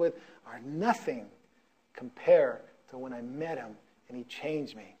I live with are nothing compared to when I met him and he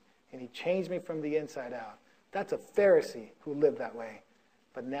changed me. And he changed me from the inside out. That's a Pharisee who lived that way.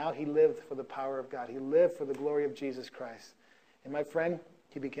 But now he lived for the power of God. He lived for the glory of Jesus Christ. And my friend,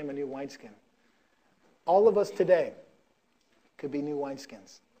 he became a new wineskin. All of us today could be new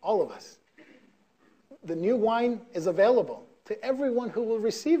wineskins. All of us. The new wine is available to everyone who will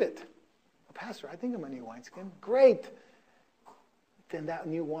receive it. Well, Pastor, I think I'm a new wineskin. Great. Then that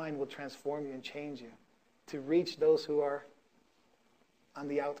new wine will transform you and change you to reach those who are on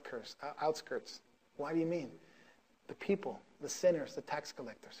the outskirts. Why do you mean? The people, the sinners, the tax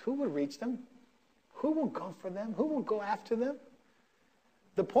collectors. Who will reach them? Who will go for them? Who will go after them?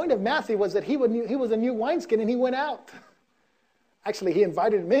 The point of Matthew was that he was a new wineskin and he went out. Actually, he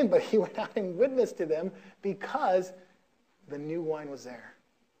invited them in, but he went out and witnessed to them because the new wine was there.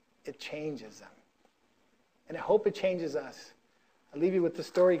 It changes them. And I hope it changes us. I'll leave you with the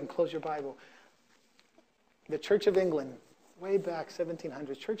story. You can close your Bible. The Church of England, way back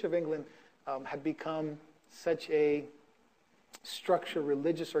 1700s, Church of England had become such a structured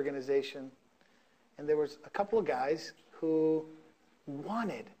religious organization. And there was a couple of guys who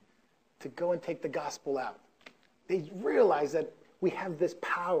wanted to go and take the gospel out. They realized that we have this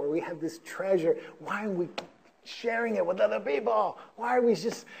power, we have this treasure. Why aren't we sharing it with other people? Why are we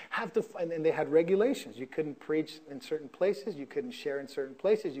just have to... And they had regulations. You couldn't preach in certain places. You couldn't share in certain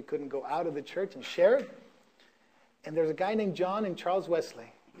places. You couldn't go out of the church and share it. And there's a guy named John and Charles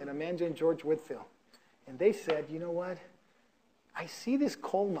Wesley and a man named George Whitefield. And they said, you know what? I see these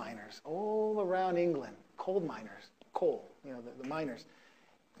coal miners all around England. Coal miners. Coal, the miners.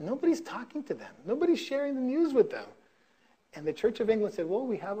 Nobody's talking to them. Nobody's sharing the news with them. And the Church of England said, well,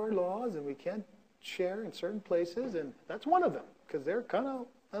 we have our laws and we can't share in certain places. And that's one of them because they're kind of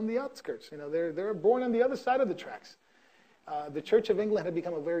on the outskirts. They're born on the other side of the tracks. The Church of England had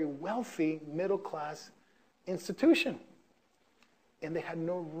become a very wealthy, middle-class institution. And they had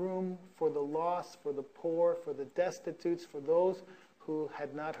no room for the lost, for the poor, for the destitutes, for those who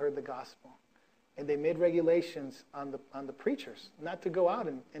had not heard the gospel. And they made regulations on the preachers not to go out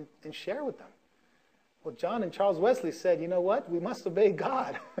and share with them. Well, John and Charles Wesley said, you know what? We must obey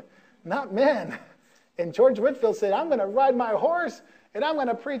God, not men. And George Whitefield said, I'm going to ride my horse and I'm going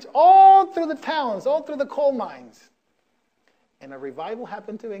to preach all through the towns, all through the coal mines. And a revival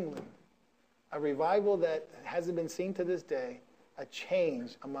happened to England. A revival that hasn't been seen to this day. A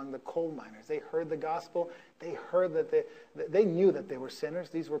change among the coal miners. They heard the gospel. They heard that they knew that they were sinners.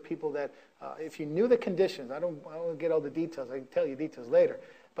 These were people that, if you knew the conditions, I don't get all the details. I can tell you details later.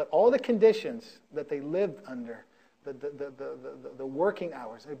 But all the conditions that they lived under, the working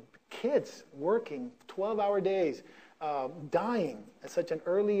hours, kids working 12-hour days, dying at such an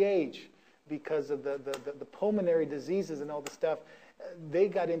early age because of the pulmonary diseases and all the stuff. They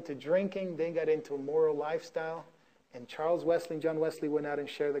got into drinking. They got into a moral lifestyle. And Charles Wesley and John Wesley went out and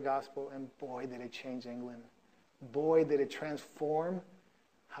shared the gospel, and boy, did it change England. Boy, did it transform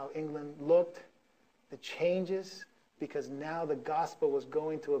how England looked, the changes, because now the gospel was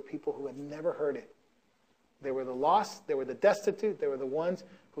going to a people who had never heard it. They were the lost, they were the destitute, they were the ones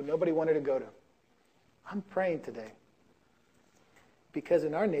who nobody wanted to go to. I'm praying today, because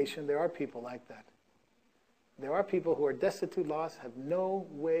in our nation, there are people like that. There are people who are destitute, lost, have no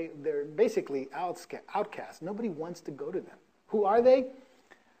way. They're basically outcasts. Nobody wants to go to them. Who are they?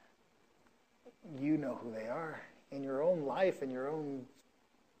 You know who they are. In your own life, in your own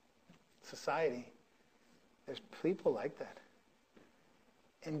society, there's people like that.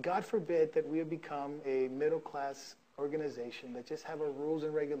 And God forbid that we have become a middle-class organization that just have our rules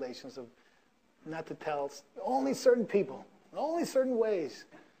and regulations of not to tell only certain people, only certain ways.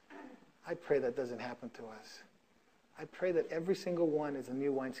 I pray that doesn't happen to us. I pray that every single one is a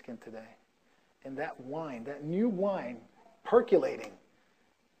new wineskin today. And that wine, that new wine, percolating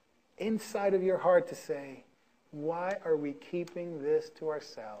inside of your heart to say, why are we keeping this to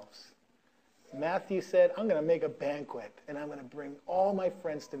ourselves? Matthew said, I'm going to make a banquet, and I'm going to bring all my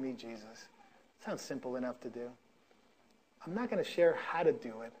friends to meet Jesus. Sounds simple enough to do. I'm not going to share how to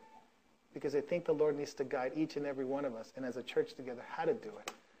do it, because I think the Lord needs to guide each and every one of us, and as a church together, how to do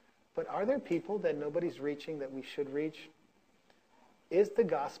it. But are there people that nobody's reaching that we should reach? Is the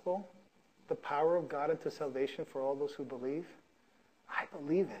gospel the power of God unto salvation for all those who believe? I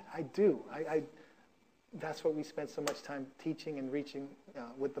believe it. I do. That's what we spend so much time teaching and reaching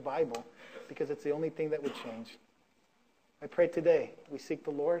with the Bible, because it's the only thing that would change. I pray today we seek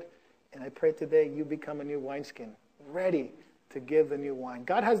the Lord, and I pray today you become a new wineskin, ready to give the new wine.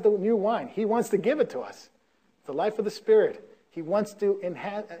 God has the new wine. He wants to give it to us. The life of the Spirit. He wants to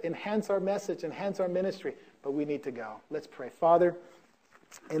enhance our message, enhance our ministry, but we need to go. Let's pray. Father,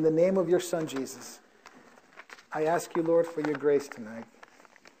 in the name of your Son, Jesus, I ask you, Lord, for your grace tonight.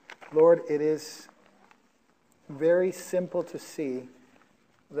 Lord, it is very simple to see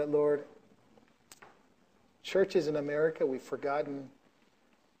that, Lord, churches in America, we've forgotten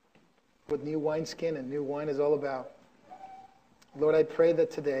what new wineskin and new wine is all about. Lord, I pray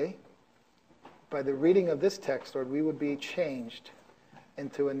that today, by the reading of this text, Lord, we would be changed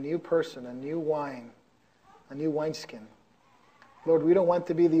into a new person, a new wine, a new wineskin. Lord, we don't want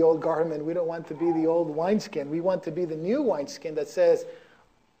to be the old garment. We don't want to be the old wineskin. We want to be the new wineskin that says,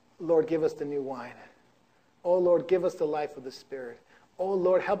 Lord, give us the new wine. Oh, Lord, give us the life of the Spirit. Oh,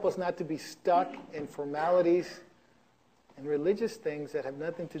 Lord, help us not to be stuck in formalities and religious things that have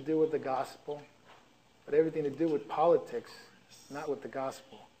nothing to do with the gospel, but everything to do with politics, not with the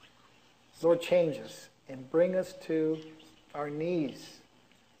gospel. Lord, change us and bring us to our knees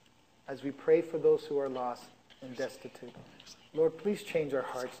as we pray for those who are lost and destitute. Lord, please change our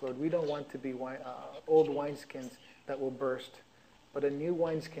hearts, Lord. We don't want to be old wineskins that will burst, but a new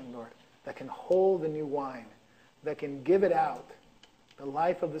wineskin, Lord, that can hold the new wine, that can give it out, the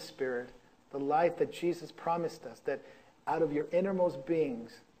life of the Spirit, the life that Jesus promised us, that out of your innermost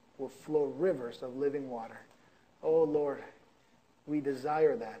beings will flow rivers of living water. Oh, Lord, we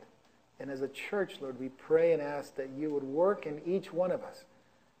desire that. And as a church, Lord, we pray and ask that you would work in each one of us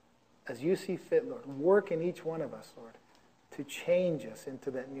as you see fit, Lord. Work in each one of us, Lord, to change us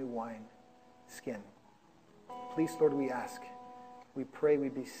into that new wine skin. Please, Lord, we ask. We pray, we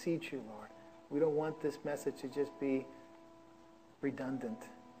beseech you, Lord. We don't want this message to just be redundant.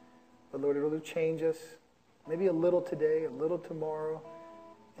 But, Lord, it will change us, maybe a little today, a little tomorrow,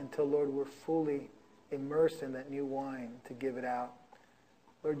 until, Lord, we're fully immersed in that new wine to give it out.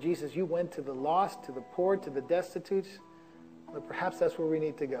 Lord Jesus, you went to the lost, to the poor, to the destitutes. But perhaps that's where we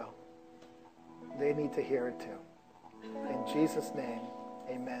need to go. They need to hear it too. In Jesus' name,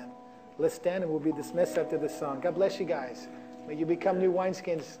 amen. Let's stand and we'll be dismissed after this song. God bless you guys. May you become new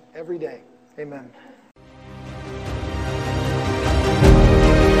wineskins every day. Amen.